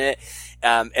up in it.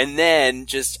 And then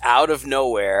just out of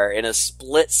nowhere, in a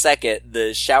split second,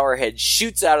 the shower head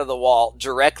shoots out of the wall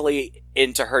directly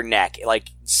into her neck, like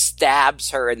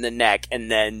stabs her in the neck,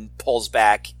 and then pulls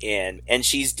back in, and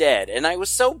she's dead. And I was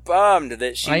so bummed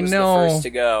that she was the first to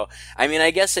go. I mean,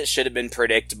 I guess it should have been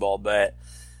predictable, but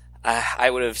I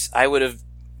would have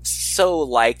so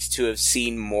liked to have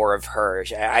seen more of her.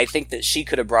 I think that she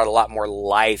could have brought a lot more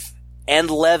life and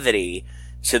levity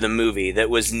to the movie that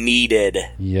was needed.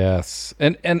 Yes.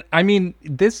 And I mean,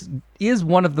 this is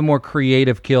one of the more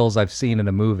creative kills I've seen in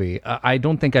a movie. I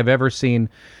don't think I've ever seen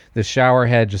the shower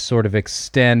head just sort of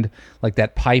extend, like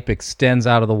that pipe extends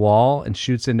out of the wall and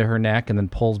shoots into her neck and then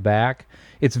pulls back.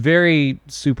 it's very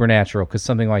supernatural because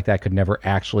something like that could never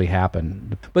actually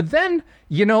happen. But then,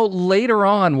 later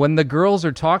on when the girls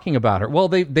are talking about her, well,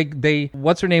 they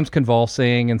what's her name's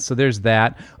convulsing, and so there's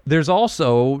that. There's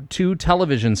also 2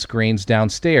 television screens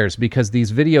downstairs because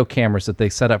these video cameras that they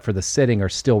set up for the sitting are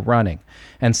still running.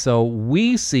 And so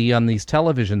we see on these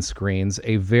television screens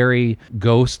a very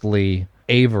ghostly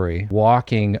Avery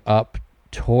walking up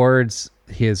towards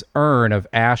his urn of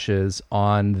ashes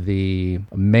on the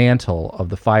mantle of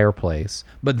the fireplace.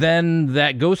 But then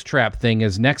that ghost trap thing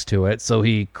is next to it, so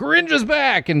he cringes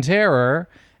back in terror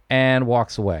and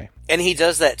walks away. And he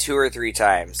does that 2 or 3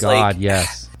 times. God,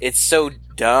 yes. It's so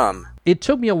dumb. It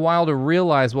took me a while to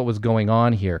realize what was going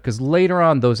on here, because later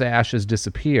on those ashes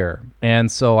disappear. And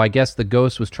so I guess the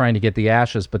ghost was trying to get the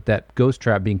ashes, but that ghost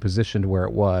trap being positioned where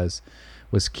it was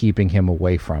keeping him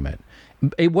away from it.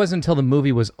 It wasn't until the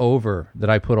movie was over that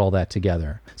I put all that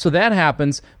together. So that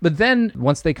happens, but then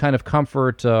once they kind of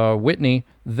comfort Whitney,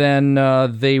 then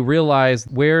they realize,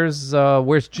 where's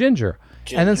Ginger?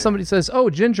 And then somebody says, oh,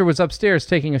 Ginger was upstairs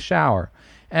taking a shower.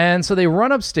 And so they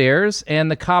run upstairs, and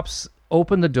the cops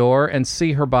open the door and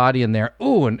see her body in there,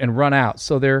 and run out.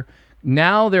 So they're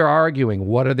arguing,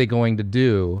 what are they going to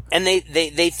do? And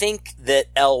they think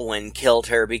that Elwyn killed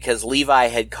her because Levi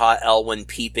had caught Elwyn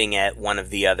peeping at one of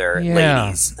the other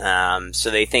ladies.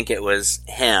 So they think it was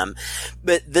him.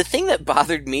 But the thing that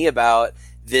bothered me about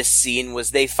this scene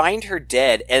was they find her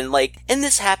dead, and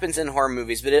this happens in horror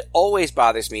movies, but it always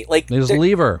bothers me. They just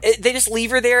leave her. They just leave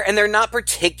her there, and they're not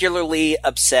particularly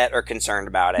upset or concerned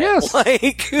about it. Yes.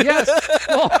 Yes.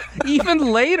 Well,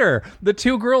 even later, the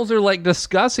 2 girls are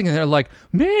discussing, and they're like,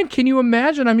 man, can you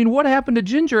imagine? I mean, what happened to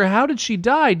Ginger? How did she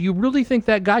die? Do you really think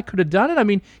that guy could have done it? I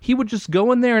mean, he would just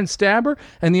go in there and stab her?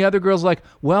 And the other girl's like,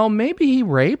 well, maybe he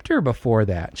raped her before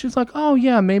that. She's like, oh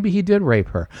yeah, maybe he did rape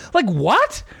her.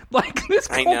 What? This.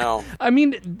 I know. I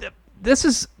mean, this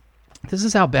is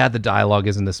how bad the dialogue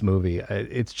is in this movie.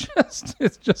 It's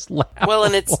just laughable. Well,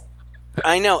 and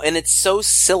I know, and it's so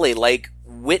silly.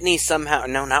 Whitney somehow,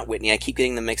 no, not Whitney, I keep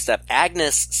getting them mixed up.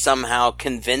 Agnes somehow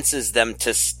convinces them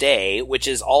to stay, which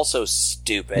is also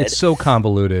stupid. It's so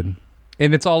convoluted.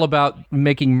 And it's all about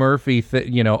making Murphy,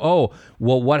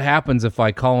 what happens if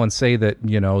I call and say that,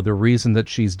 the reason that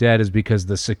she's dead is because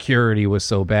the security was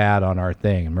so bad on our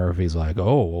thing. And Murphy's like,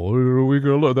 we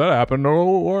gonna let that happen. No,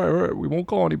 all right, we won't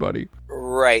call anybody.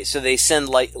 Right, so they send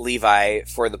Levi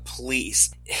for the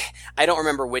police. I don't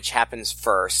remember which happens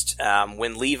first.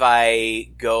 When Levi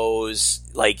goes,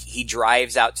 he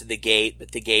drives out to the gate,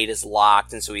 but the gate is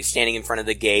locked, and so he's standing in front of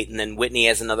the gate, and then Whitney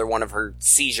has another one of her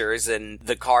seizures, and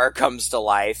the car comes to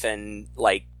life, and,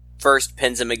 first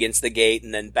pins him against the gate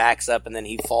and then backs up, and then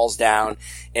he falls down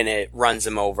and it runs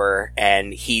him over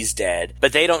and he's dead.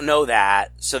 But they don't know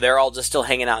that, so they're all just still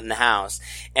hanging out in the house.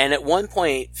 And at one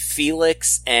point,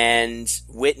 Felix and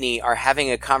Whitney are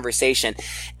having a conversation,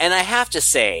 and I have to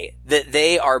say that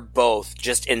they are both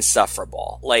just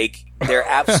insufferable. They're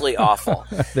absolutely awful.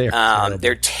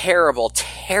 They're terrible,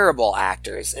 terrible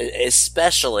actors,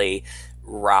 especially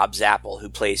Rob Zapple, who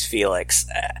plays Felix.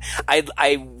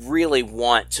 I really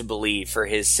want to believe, for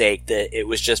his sake, that it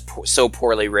was just so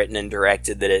poorly written and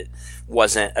directed that it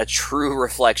wasn't a true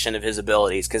reflection of his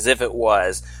abilities, because if it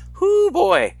was, whoo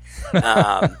boy.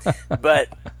 But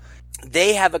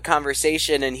they have a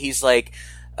conversation, and he's like,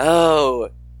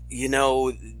 oh,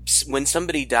 when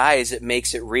somebody dies, it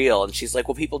makes it real. And she's like,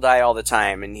 well, people die all the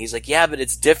time. And he's like, yeah, but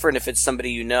it's different if it's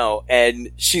somebody you know.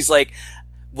 And she's like,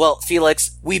 well,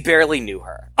 Felix, we barely knew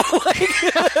her.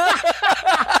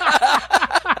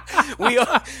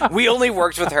 We only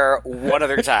worked with her one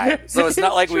other time, so it's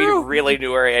not like we really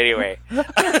knew her anyway.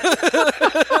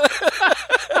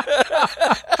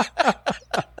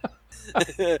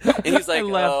 And he's like,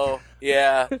 oh,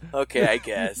 yeah, okay, I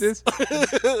guess.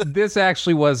 This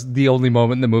actually was the only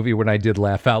moment in the movie when I did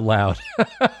laugh out loud.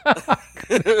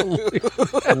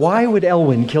 Why would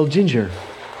Elwyn kill Ginger?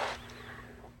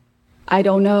 I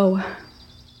don't know.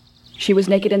 She was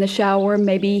naked in the shower.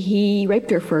 Maybe he raped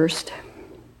her first.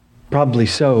 Probably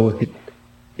so.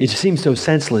 It seems so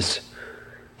senseless.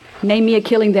 Name me a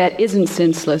killing that isn't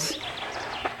senseless.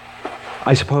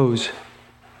 I suppose.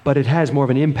 But it has more of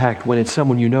an impact when it's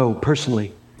someone you know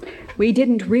personally. We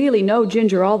didn't really know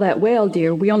Ginger all that well,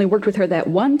 dear. We only worked with her that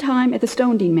one time at the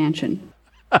Stonedine Mansion.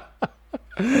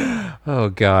 Oh,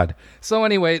 God. So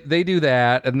anyway, they do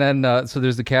that, and then so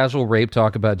there's the casual rape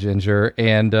talk about Ginger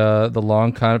and the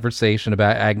long conversation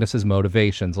about Agnes's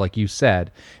motivations, like you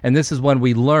said. And this is when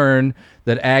we learn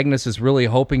that Agnes is really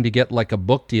hoping to get a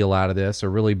book deal out of this, or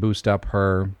really boost up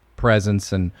her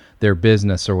presence and their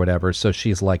business or whatever. So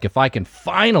she's like, if I can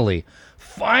finally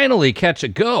catch a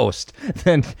ghost,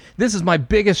 then this is my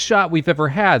biggest shot we've ever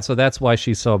had. So that's why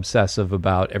she's so obsessive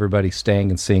about everybody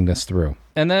staying and seeing this through.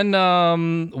 And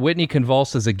then Whitney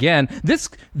convulses again.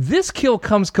 This kill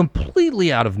comes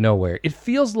completely out of nowhere. It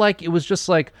feels like it was just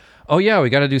like, oh yeah, we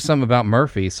got to do something about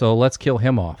Murphy, so let's kill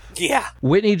him off. Yeah.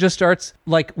 Whitney just starts,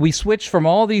 like, we switch from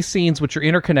all these scenes which are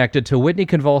interconnected to Whitney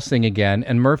convulsing again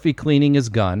and Murphy cleaning his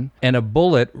gun, and a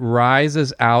bullet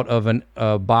rises out of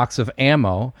a box of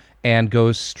ammo and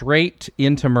goes straight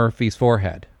into Murphy's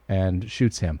forehead and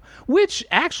shoots him, which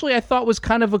actually I thought was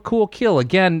kind of a cool kill.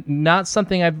 Again, not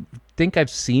something I think I've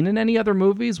seen in any other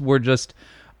movies, where just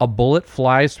a bullet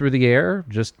flies through the air,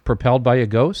 just propelled by a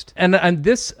ghost. And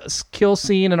this kill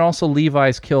scene and also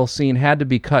Levi's kill scene had to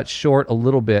be cut short a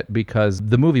little bit because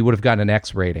the movie would have gotten an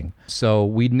X rating. So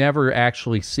we never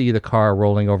actually see the car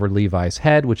rolling over Levi's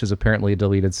head, which is apparently a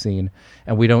deleted scene.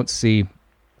 And we don't see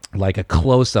like a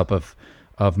close-up of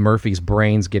Murphy's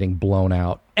brains getting blown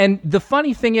out. And the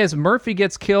funny thing is, Murphy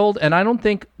gets killed, and I don't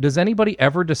think, does anybody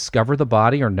ever discover the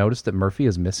body or notice that Murphy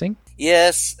is missing?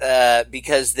 Yes,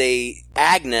 because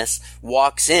Agnes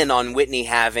walks in on Whitney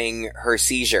having her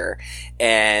seizure,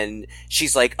 and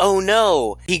she's like, oh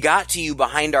no, he got to you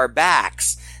behind our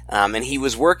backs. And he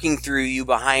was working through you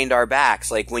behind our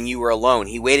backs, like when you were alone.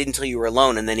 He waited until you were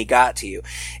alone, and then he got to you.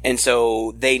 And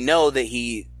so they know that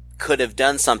he could have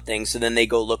done something, so then they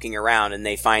go looking around and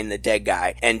they find the dead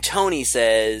guy. And Tony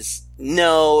says,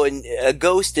 no, a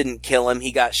ghost didn't kill him,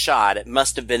 he got shot. It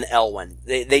must have been Elwyn.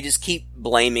 They just keep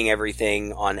blaming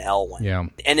everything on Elwyn. Yeah.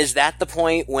 And is that the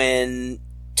point when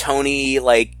Tony,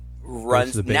 like,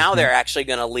 runs? Now they're actually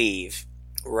going to leave,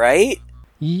 right?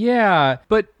 Yeah,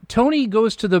 but Tony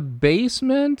goes to the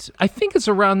basement. I think it's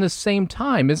around the same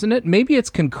time, isn't it? Maybe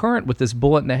it's concurrent with this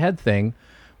bullet in the head thing,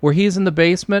 where he's in the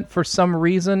basement for some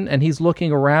reason, and he's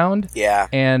looking around. Yeah.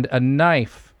 And a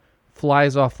knife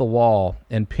flies off the wall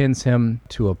and pins him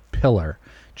to a pillar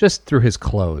just through his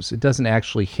clothes. It doesn't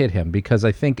actually hit him, because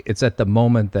I think it's at the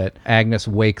moment that Agnes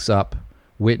wakes up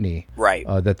Whitney, right?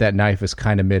 That knife is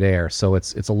kind of midair, so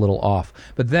it's a little off.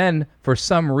 But then, for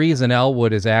some reason,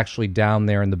 Elwood is actually down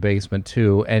there in the basement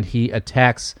too, and he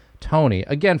attacks Tony,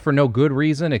 again, for no good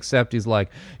reason, except he's like,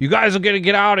 you guys are going to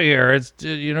get out of here. It's,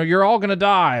 you're all going to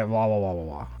die, blah, blah, blah, blah,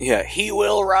 blah. Yeah, he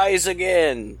will rise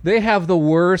again. They have the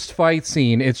worst fight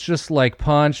scene. It's just like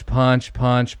punch, punch,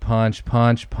 punch, punch,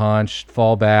 punch, punch,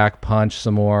 fall back, punch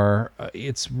some more.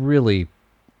 It's really,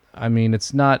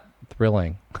 it's not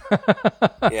thrilling.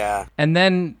 Yeah. And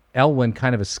then Elwyn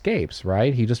kind of escapes,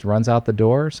 right? He just runs out the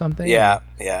door or something? Yeah.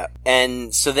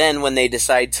 And so then when they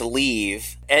decide to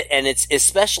leave, and it's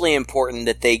especially important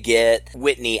that they get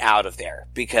Whitney out of there,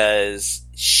 because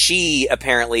she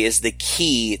apparently is the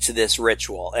key to this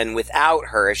ritual. And without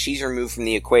her, if she's removed from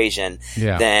the equation,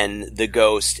 then the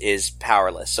ghost is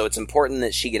powerless. So it's important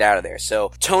that she get out of there.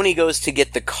 So Tony goes to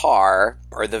get the car,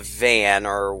 or the van,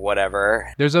 or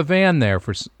whatever. There's a van there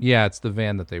it's the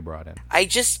van that they brought in.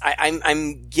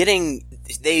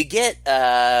 They get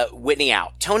Whitney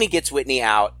out. Tony gets Whitney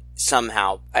out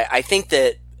somehow. I think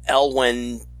that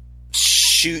Elwyn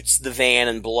shoots the van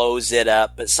and blows it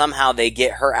up, but somehow they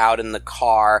get her out in the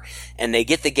car, and they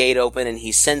get the gate open, and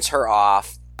he sends her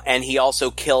off, and he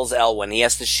also kills Elwyn. He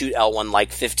has to shoot Elwyn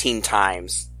like 15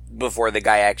 times before the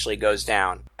guy actually goes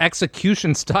down.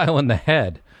 Execution style in the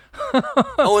head.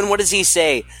 Oh, and what does he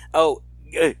say? Oh,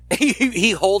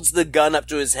 he holds the gun up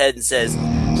to his head and says,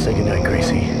 say goodnight,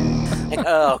 Gracie. Like,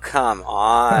 oh, come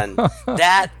on.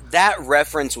 That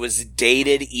reference was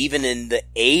dated even in the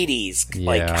 80s.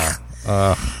 Yeah.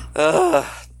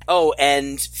 Oh,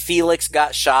 and Felix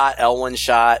got shot. Elwyn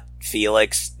shot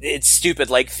Felix. It's stupid.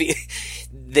 Like,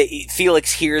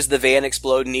 Felix hears the van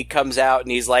explode, and he comes out,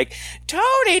 and he's like,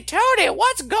 Tony,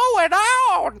 what's going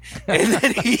on? And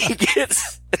then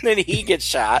he gets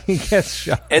shot. He gets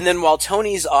shot. And then while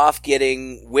Tony's off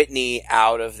getting Whitney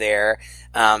out of there,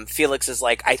 Felix is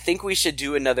like, I think we should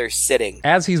do another sitting.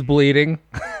 As he's bleeding.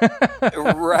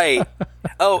 Right.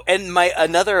 Oh, and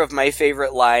another of my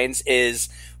favorite lines is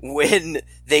when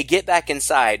they get back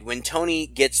inside, when Tony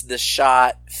gets the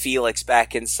shot Felix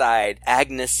back inside,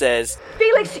 Agnes says,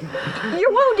 Felix,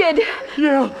 you're wounded.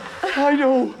 Yeah, I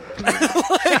know.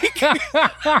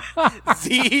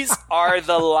 These are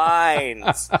the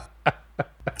lines.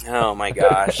 Oh my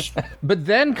gosh. But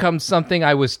then comes something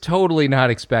I was totally not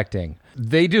expecting.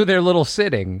 They do their little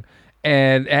sitting,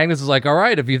 and Agnes is like, all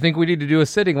right, if you think we need to do a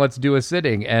sitting, let's do a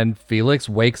sitting. And Felix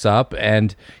wakes up,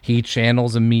 and he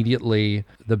channels immediately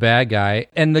the bad guy.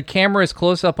 And the camera is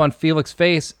close up on Felix's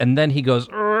face, and then he goes,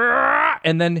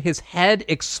 and then his head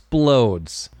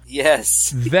explodes.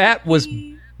 Yes. That was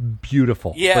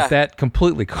beautiful. Yeah. But that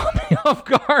completely caught me off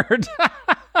guard.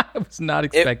 I was not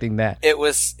expecting that. It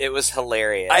was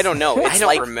hilarious. I don't know. I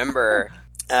don't remember.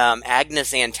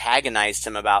 Agnes antagonized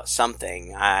him about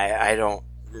something. I don't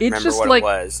remember It's just what like, it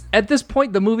was. at this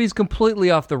point, the movie's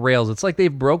completely off the rails. It's like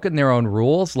they've broken their own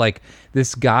rules. Like,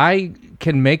 this guy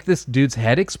can make this dude's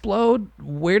head explode?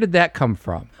 Where did that come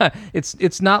from?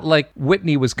 It's not like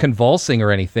Whitney was convulsing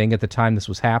or anything at the time this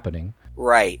was happening.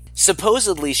 Right.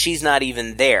 Supposedly she's not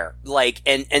even there. Like,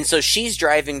 and so she's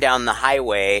driving down the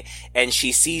highway and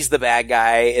she sees the bad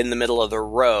guy in the middle of the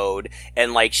road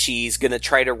and like she's gonna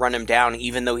try to run him down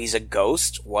even though he's a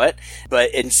ghost. What?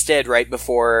 But instead, right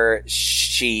before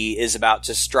she is about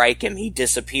to strike him, he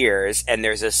disappears and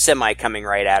there's a semi coming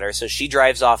right at her. So she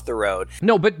drives off the road.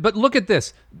 No, but look at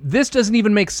this. This doesn't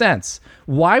even make sense.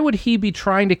 Why would he be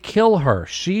trying to kill her?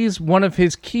 She's one of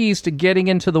his keys to getting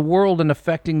into the world and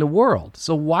affecting the world.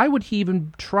 So why would he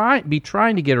even be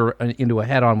trying to get her into a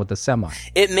head-on with the semi?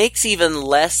 It makes even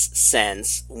less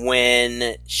sense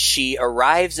when she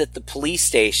arrives at the police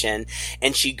station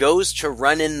and she goes to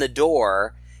run in the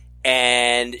door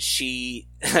and she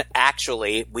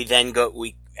actually,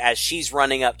 as she's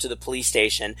running up to the police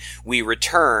station, we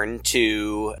return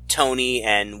to Tony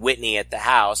and Whitney at the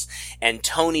house, and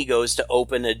Tony goes to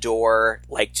open a door,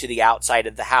 like, to the outside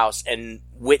of the house, and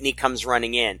Whitney comes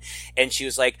running in. And she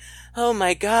was like, "Oh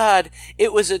my God,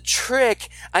 it was a trick.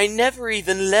 I never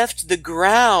even left the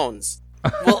grounds."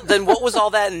 Well, then what was all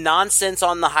that nonsense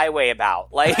on the highway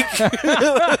about? Like,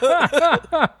 yeah,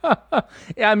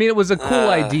 I mean, it was a cool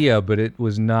idea, but it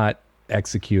was not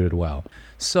executed well.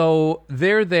 So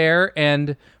they're there,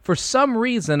 and for some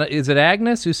reason, is it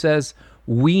Agnes who says,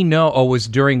 "We know," oh, it was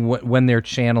during when they're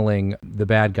channeling the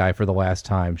bad guy for the last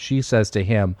time. She says to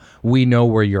him, "We know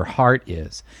where your heart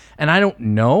is." And I don't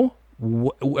know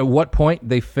at what point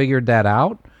they figured that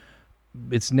out.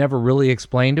 It's never really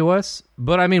explained to us.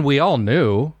 But, I mean, we all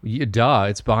knew. Duh,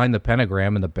 it's behind the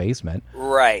pentagram in the basement.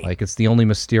 right. Like, it's the only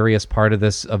mysterious part of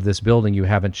this building you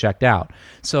haven't checked out.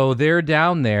 So they're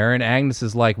down there, and Agnes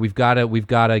is like, we've got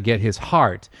to get his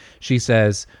heart. She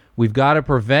says, we've got to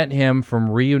prevent him from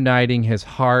reuniting his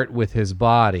heart with his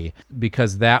body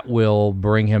because that will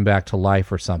bring him back to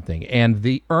life or something. And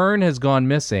the urn has gone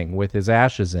missing with his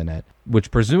ashes in it,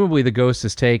 which presumably the ghost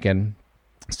has taken.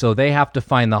 So they have to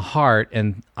find the heart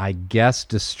and, I guess,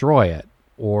 destroy it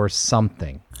or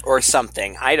something. Or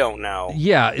something. I don't know.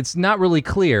 Yeah, it's not really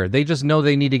clear. They just know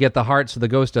they need to get the heart so the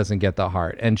ghost doesn't get the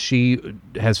heart. And she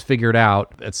has figured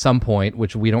out at some point,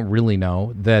 which we don't really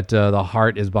know, that the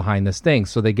heart is behind this thing.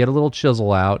 So they get a little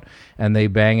chisel out and they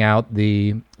bang out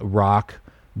the rock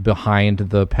behind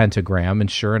the pentagram.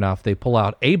 And sure enough, they pull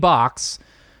out a box,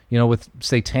 with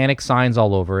satanic signs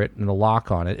all over it and a lock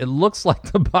on it. It looks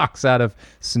like the box out of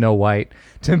Snow White,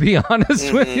 to be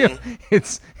honest with you.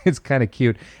 It's kind of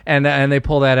cute. And they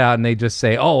pull that out and they just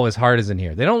say, "Oh, his heart is in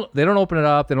here." They don't open it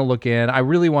up. They don't look in. I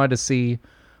really wanted to see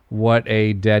what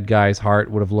a dead guy's heart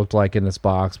would have looked like in this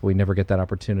box, but we never get that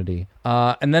opportunity.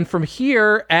 And then from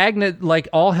here, Agnes, like,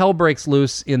 all hell breaks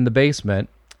loose in the basement.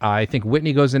 I think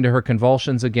Whitney goes into her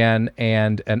convulsions again,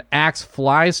 and an axe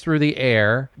flies through the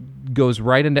air, goes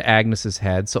right into Agnes's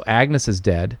head, so Agnes is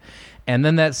dead. And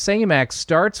then that same axe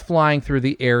starts flying through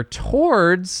the air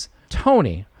towards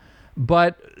Tony.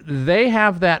 But they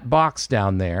have that box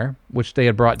down there, which they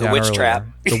had brought down earlier.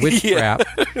 The witch trap.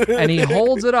 And he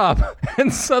holds it up,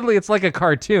 and suddenly it's like a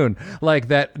cartoon. Like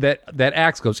that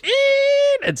axe goes,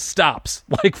 and stops,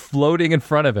 like floating in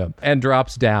front of him, and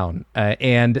drops down.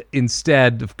 And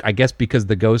instead, I guess because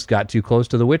the ghost got too close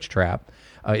to the witch trap,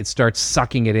 it starts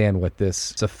sucking it in with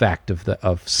this effect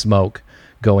of smoke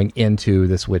going into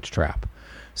this witch trap.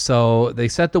 So they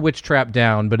set the witch trap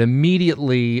down, but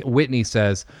immediately Whitney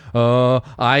says,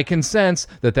 "I can sense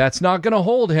that that's not going to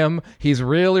hold him. He's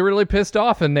really, really pissed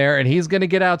off in there, and he's going to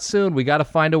get out soon. We got to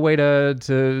find a way to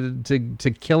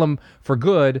kill him for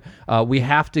good. We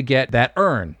have to get that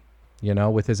urn,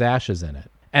 with his ashes in it."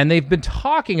 And they've been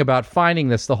talking about finding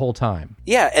this the whole time.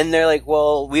 Yeah, and they're like,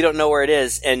 "Well, we don't know where it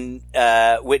is." And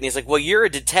Whitney's like, "Well, you're a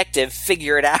detective.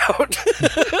 Figure it out."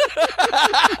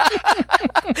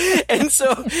 and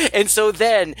so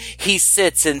then he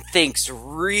sits and thinks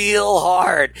real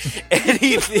hard, and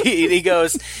he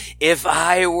goes, "If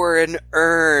I were an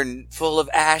urn full of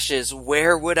ashes,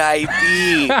 where would I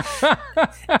be?"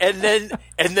 and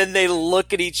then they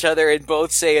look at each other and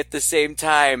both say at the same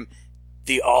time,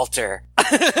 "The altar."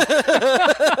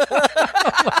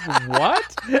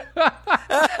 What?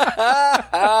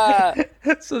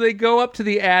 So they go up to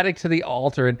the attic, to the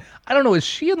altar, and I don't know, is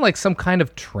she in like some kind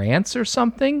of trance or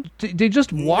something? They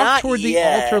just walk Not toward yet.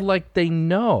 the altar like they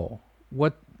know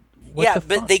what yeah, the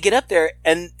but fuck? they get up there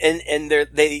and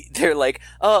they're like,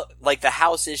 oh, like the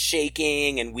house is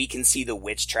shaking and we can see the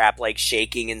witch trap like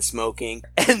shaking and smoking,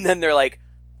 and then they're like,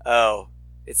 oh,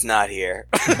 it's not here.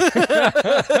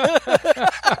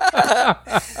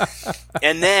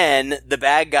 And then the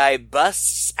bad guy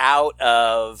busts out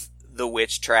of the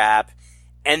witch trap,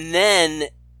 and then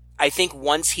I think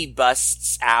once he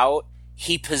busts out,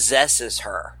 he possesses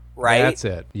her, right? That's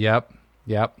it. Yep.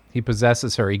 He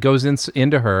possesses her. He goes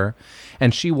into her,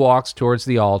 and she walks towards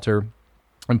the altar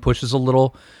and pushes a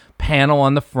little panel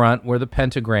on the front where the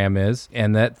pentagram is,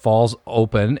 and that falls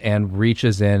open and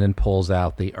reaches in and pulls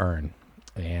out the urn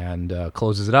and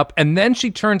closes it up. And then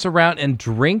she turns around and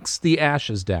drinks the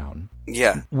ashes down.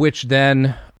 Yeah. Which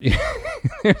then,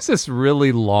 there's this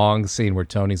really long scene where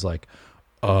Tony's like,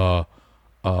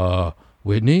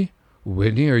 Whitney,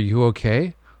 are you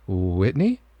okay?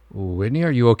 Whitney,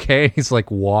 are you okay? He's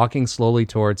like walking slowly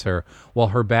towards her while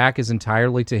her back is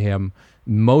entirely to him,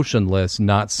 motionless,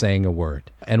 not saying a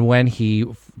word. And when he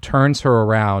turns her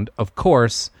around, of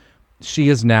course, she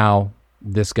is now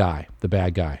this guy, the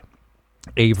bad guy,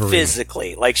 Avery.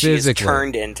 Physically, like she is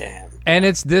turned into him. And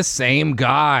it's this same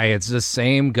guy. It's the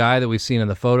same guy that we've seen in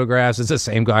the photographs. It's the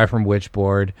same guy from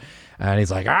Witchboard. And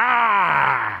he's like,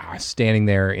 standing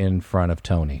there in front of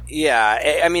Tony.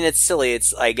 Yeah, I mean, it's silly.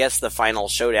 It's, I guess, the final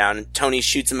showdown. Tony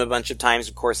shoots him a bunch of times.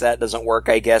 Of course, that doesn't work,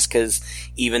 I guess, because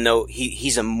even though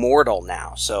he's immortal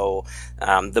now, so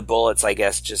the bullets, I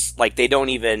guess, just, like, they don't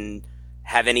even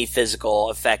have any physical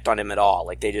effect on him at all.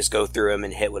 Like, they just go through him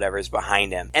and hit whatever's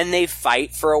behind him. And they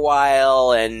fight for a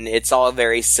while, and it's all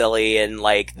very silly, and,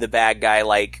 like, the bad guy,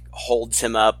 like, holds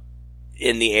him up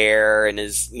in the air and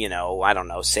is, I don't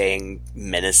know, saying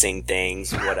menacing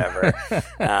things, whatever.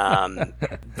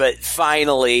 But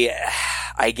finally,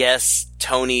 I guess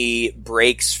Tony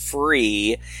breaks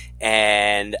free,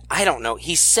 and I don't know,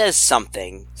 he says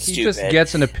something stupid. He just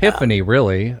gets an epiphany,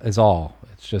 really, is all.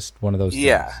 It's just one of those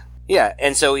things. Yeah,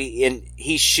 and so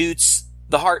he shoots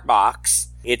the heart box.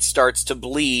 It starts to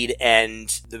bleed, and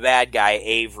the bad guy,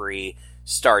 Avery,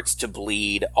 starts to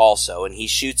bleed also, and he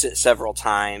shoots it several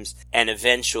times, and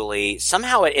eventually,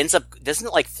 somehow it ends up, doesn't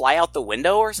it like fly out the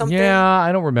window or something? Yeah,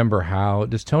 I don't remember how.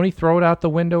 Does Tony throw it out the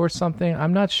window or something?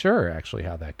 I'm not sure, actually,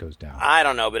 how that goes down. I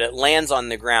don't know, but it lands on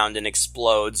the ground and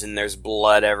explodes, and there's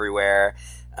blood everywhere.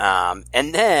 And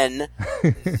then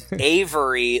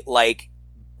Avery, like,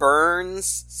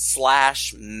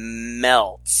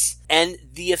 burns/melts. And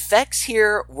the effects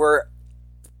here were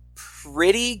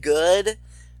pretty good,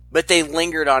 but they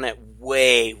lingered on it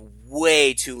way,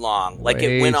 way too long. Like,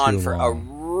 it went on for a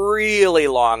really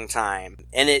long time.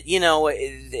 And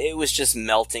it was just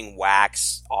melting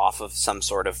wax off of some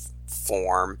sort of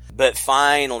form. But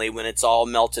finally, when it's all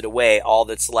melted away, all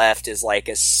that's left is like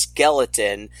a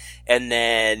skeleton, and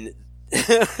then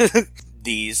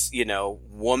these,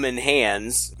 woman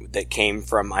hands that came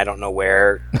from I don't know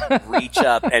where reach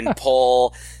up and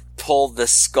pull the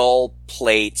skull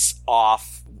plates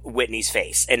off Whitney's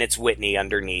face, and it's Whitney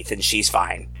underneath, and she's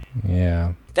fine.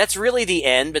 Yeah. That's really the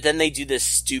end, but then they do this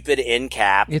stupid end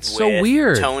cap. It's so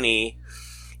weird. Tony.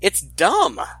 It's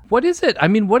dumb. What is it? I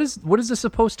mean, what is this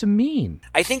supposed to mean?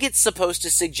 I think it's supposed to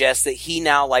suggest that he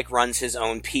now, like, runs his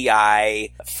own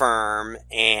PI firm,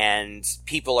 and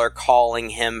people are calling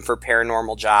him for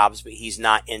paranormal jobs, but he's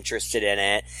not interested in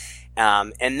it.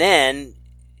 And then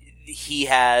he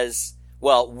has...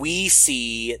 Well, we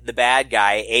see the bad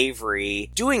guy,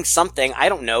 Avery, doing something, I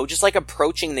don't know, just like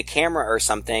approaching the camera or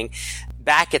something,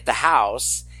 back at the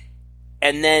house,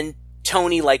 and then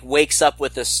Tony, like, wakes up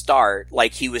with a start,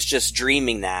 like he was just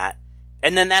dreaming that,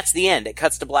 and then that's the end. It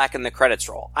cuts to black and the credits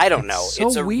roll. I don't know. So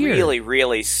it's a weird. really,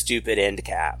 really stupid end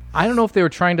cap. I don't know if they were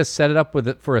trying to set it up with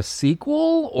it for a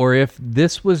sequel, or if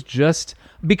this was just...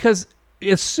 Because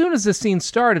as soon as the scene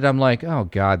started, I'm like, oh,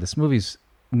 God, this movie's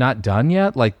not done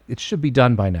yet. Like, it should be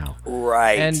done by now.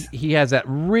 Right. And he has that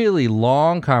really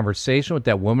long conversation with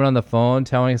that woman on the phone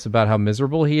telling us about how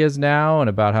miserable he is now and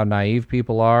about how naive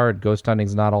people are, and ghost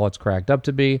hunting's not all it's cracked up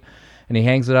to be. And he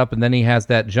hangs it up, and then he has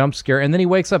that jump scare, and then he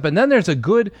wakes up, and then there's a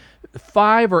good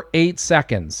 5 or 8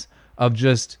 seconds of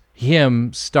just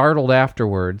him startled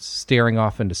afterwards, staring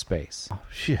off into space.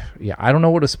 Yeah, I don't know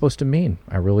what it's supposed to mean.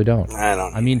 I really don't. I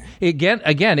don't know. I mean,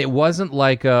 again, it wasn't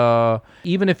like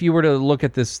even if you were to look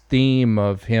at this theme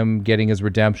of him getting his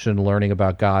redemption, learning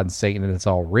about God and Satan, and it's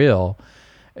all real,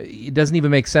 it doesn't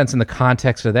even make sense in the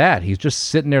context of that. He's just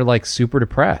sitting there like super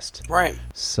depressed. Right.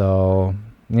 So,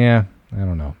 yeah, I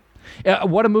don't know.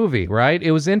 What a movie, right?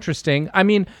 It was interesting. I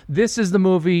mean, this is the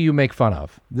movie you make fun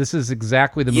of. This is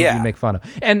exactly the movie you make fun of.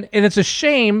 And it's a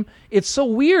shame. It's so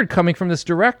weird coming from this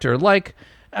director. Like,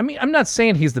 I mean, I'm not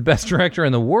saying he's the best director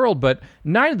in the world, but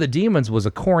Night of the Demons was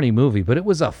a corny movie, but it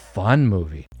was a fun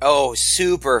movie. Oh,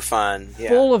 super fun. Yeah.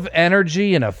 Full of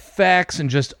energy and effects and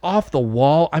just off the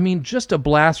wall. I mean, just a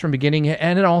blast from beginning,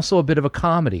 and also a bit of a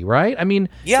comedy, right? I mean,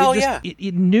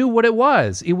 it knew what it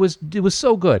was. It was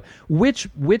so good.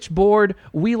 Witchboard,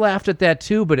 we laughed at that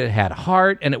too, but it had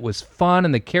heart and it was fun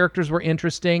and the characters were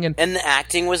interesting and the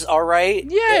acting was all right.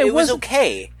 Yeah, it was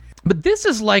okay. But this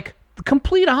is like the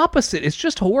complete opposite. It's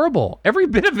just horrible. Every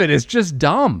bit of it is just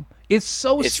dumb. It's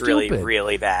so it's stupid. It's really,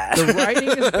 really bad. The writing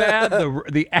is bad.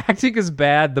 The acting is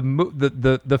bad.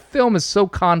 The film is so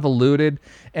convoluted,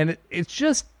 and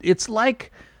it's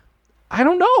like, I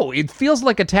don't know. It feels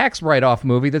like a tax write-off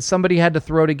movie that somebody had to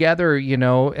throw together,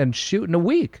 and shoot in a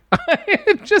week.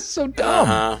 It's just so dumb.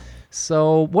 Uh-huh.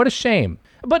 So what a shame.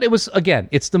 But it was, again,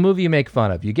 it's the movie you make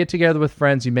fun of. You get together with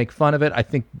friends, you make fun of it. I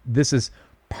think this is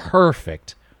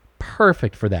perfect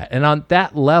for that. And on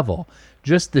that level,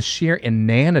 just the sheer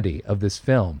inanity of this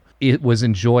film, it was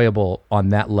enjoyable on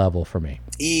that level for me.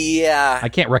 Yeah. I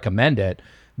can't recommend it,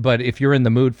 but if you're in the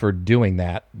mood for doing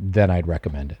that, then I'd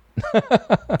recommend it.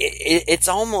 It's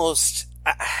almost...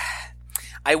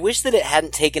 I wish that it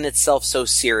hadn't taken itself so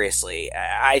seriously.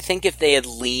 I think if they had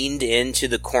leaned into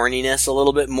the corniness a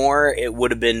little bit more, it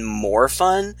would have been more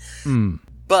fun.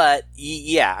 But,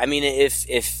 yeah, I mean,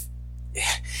 if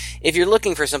you're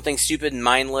looking for something stupid and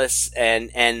mindless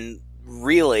and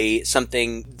really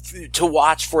something to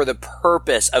watch for the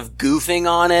purpose of goofing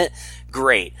on it,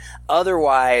 great.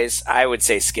 Otherwise, I would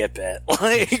say skip it.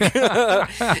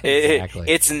 Exactly.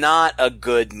 It's not a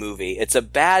good movie. It's a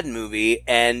bad movie,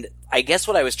 and I guess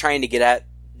what I was trying to get at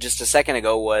just a second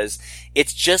ago was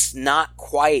it's just not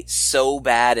quite so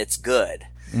bad it's good.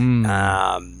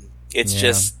 It's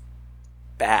just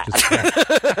bad.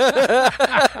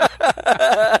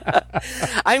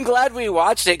 I'm glad we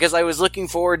watched it because I was looking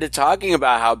forward to talking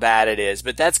about how bad it is,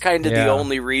 but that's kind of the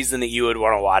only reason that you would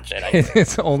want to watch it.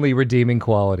 It's only redeeming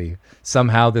quality.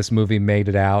 Somehow this movie made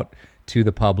it out to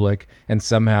the public and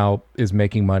somehow is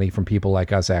making money from people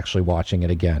like us actually watching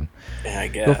it again. I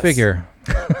guess. Go figure.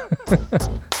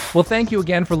 Well, thank you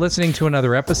again for listening to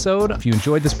another episode. If you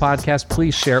enjoyed this podcast,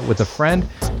 please share it with a friend.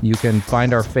 You can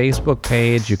find our Facebook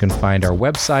page. You can find our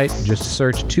website. Just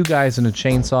search Two Guys and a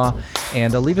Chainsaw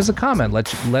and leave us a comment.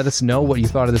 Let us know what you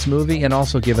thought of this movie and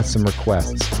also give us some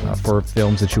requests for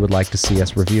films that you would like to see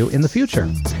us review in the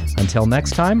future. Until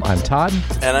next time, I'm Todd.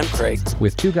 And I'm Craig.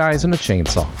 With Two Guys and a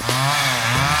Chainsaw.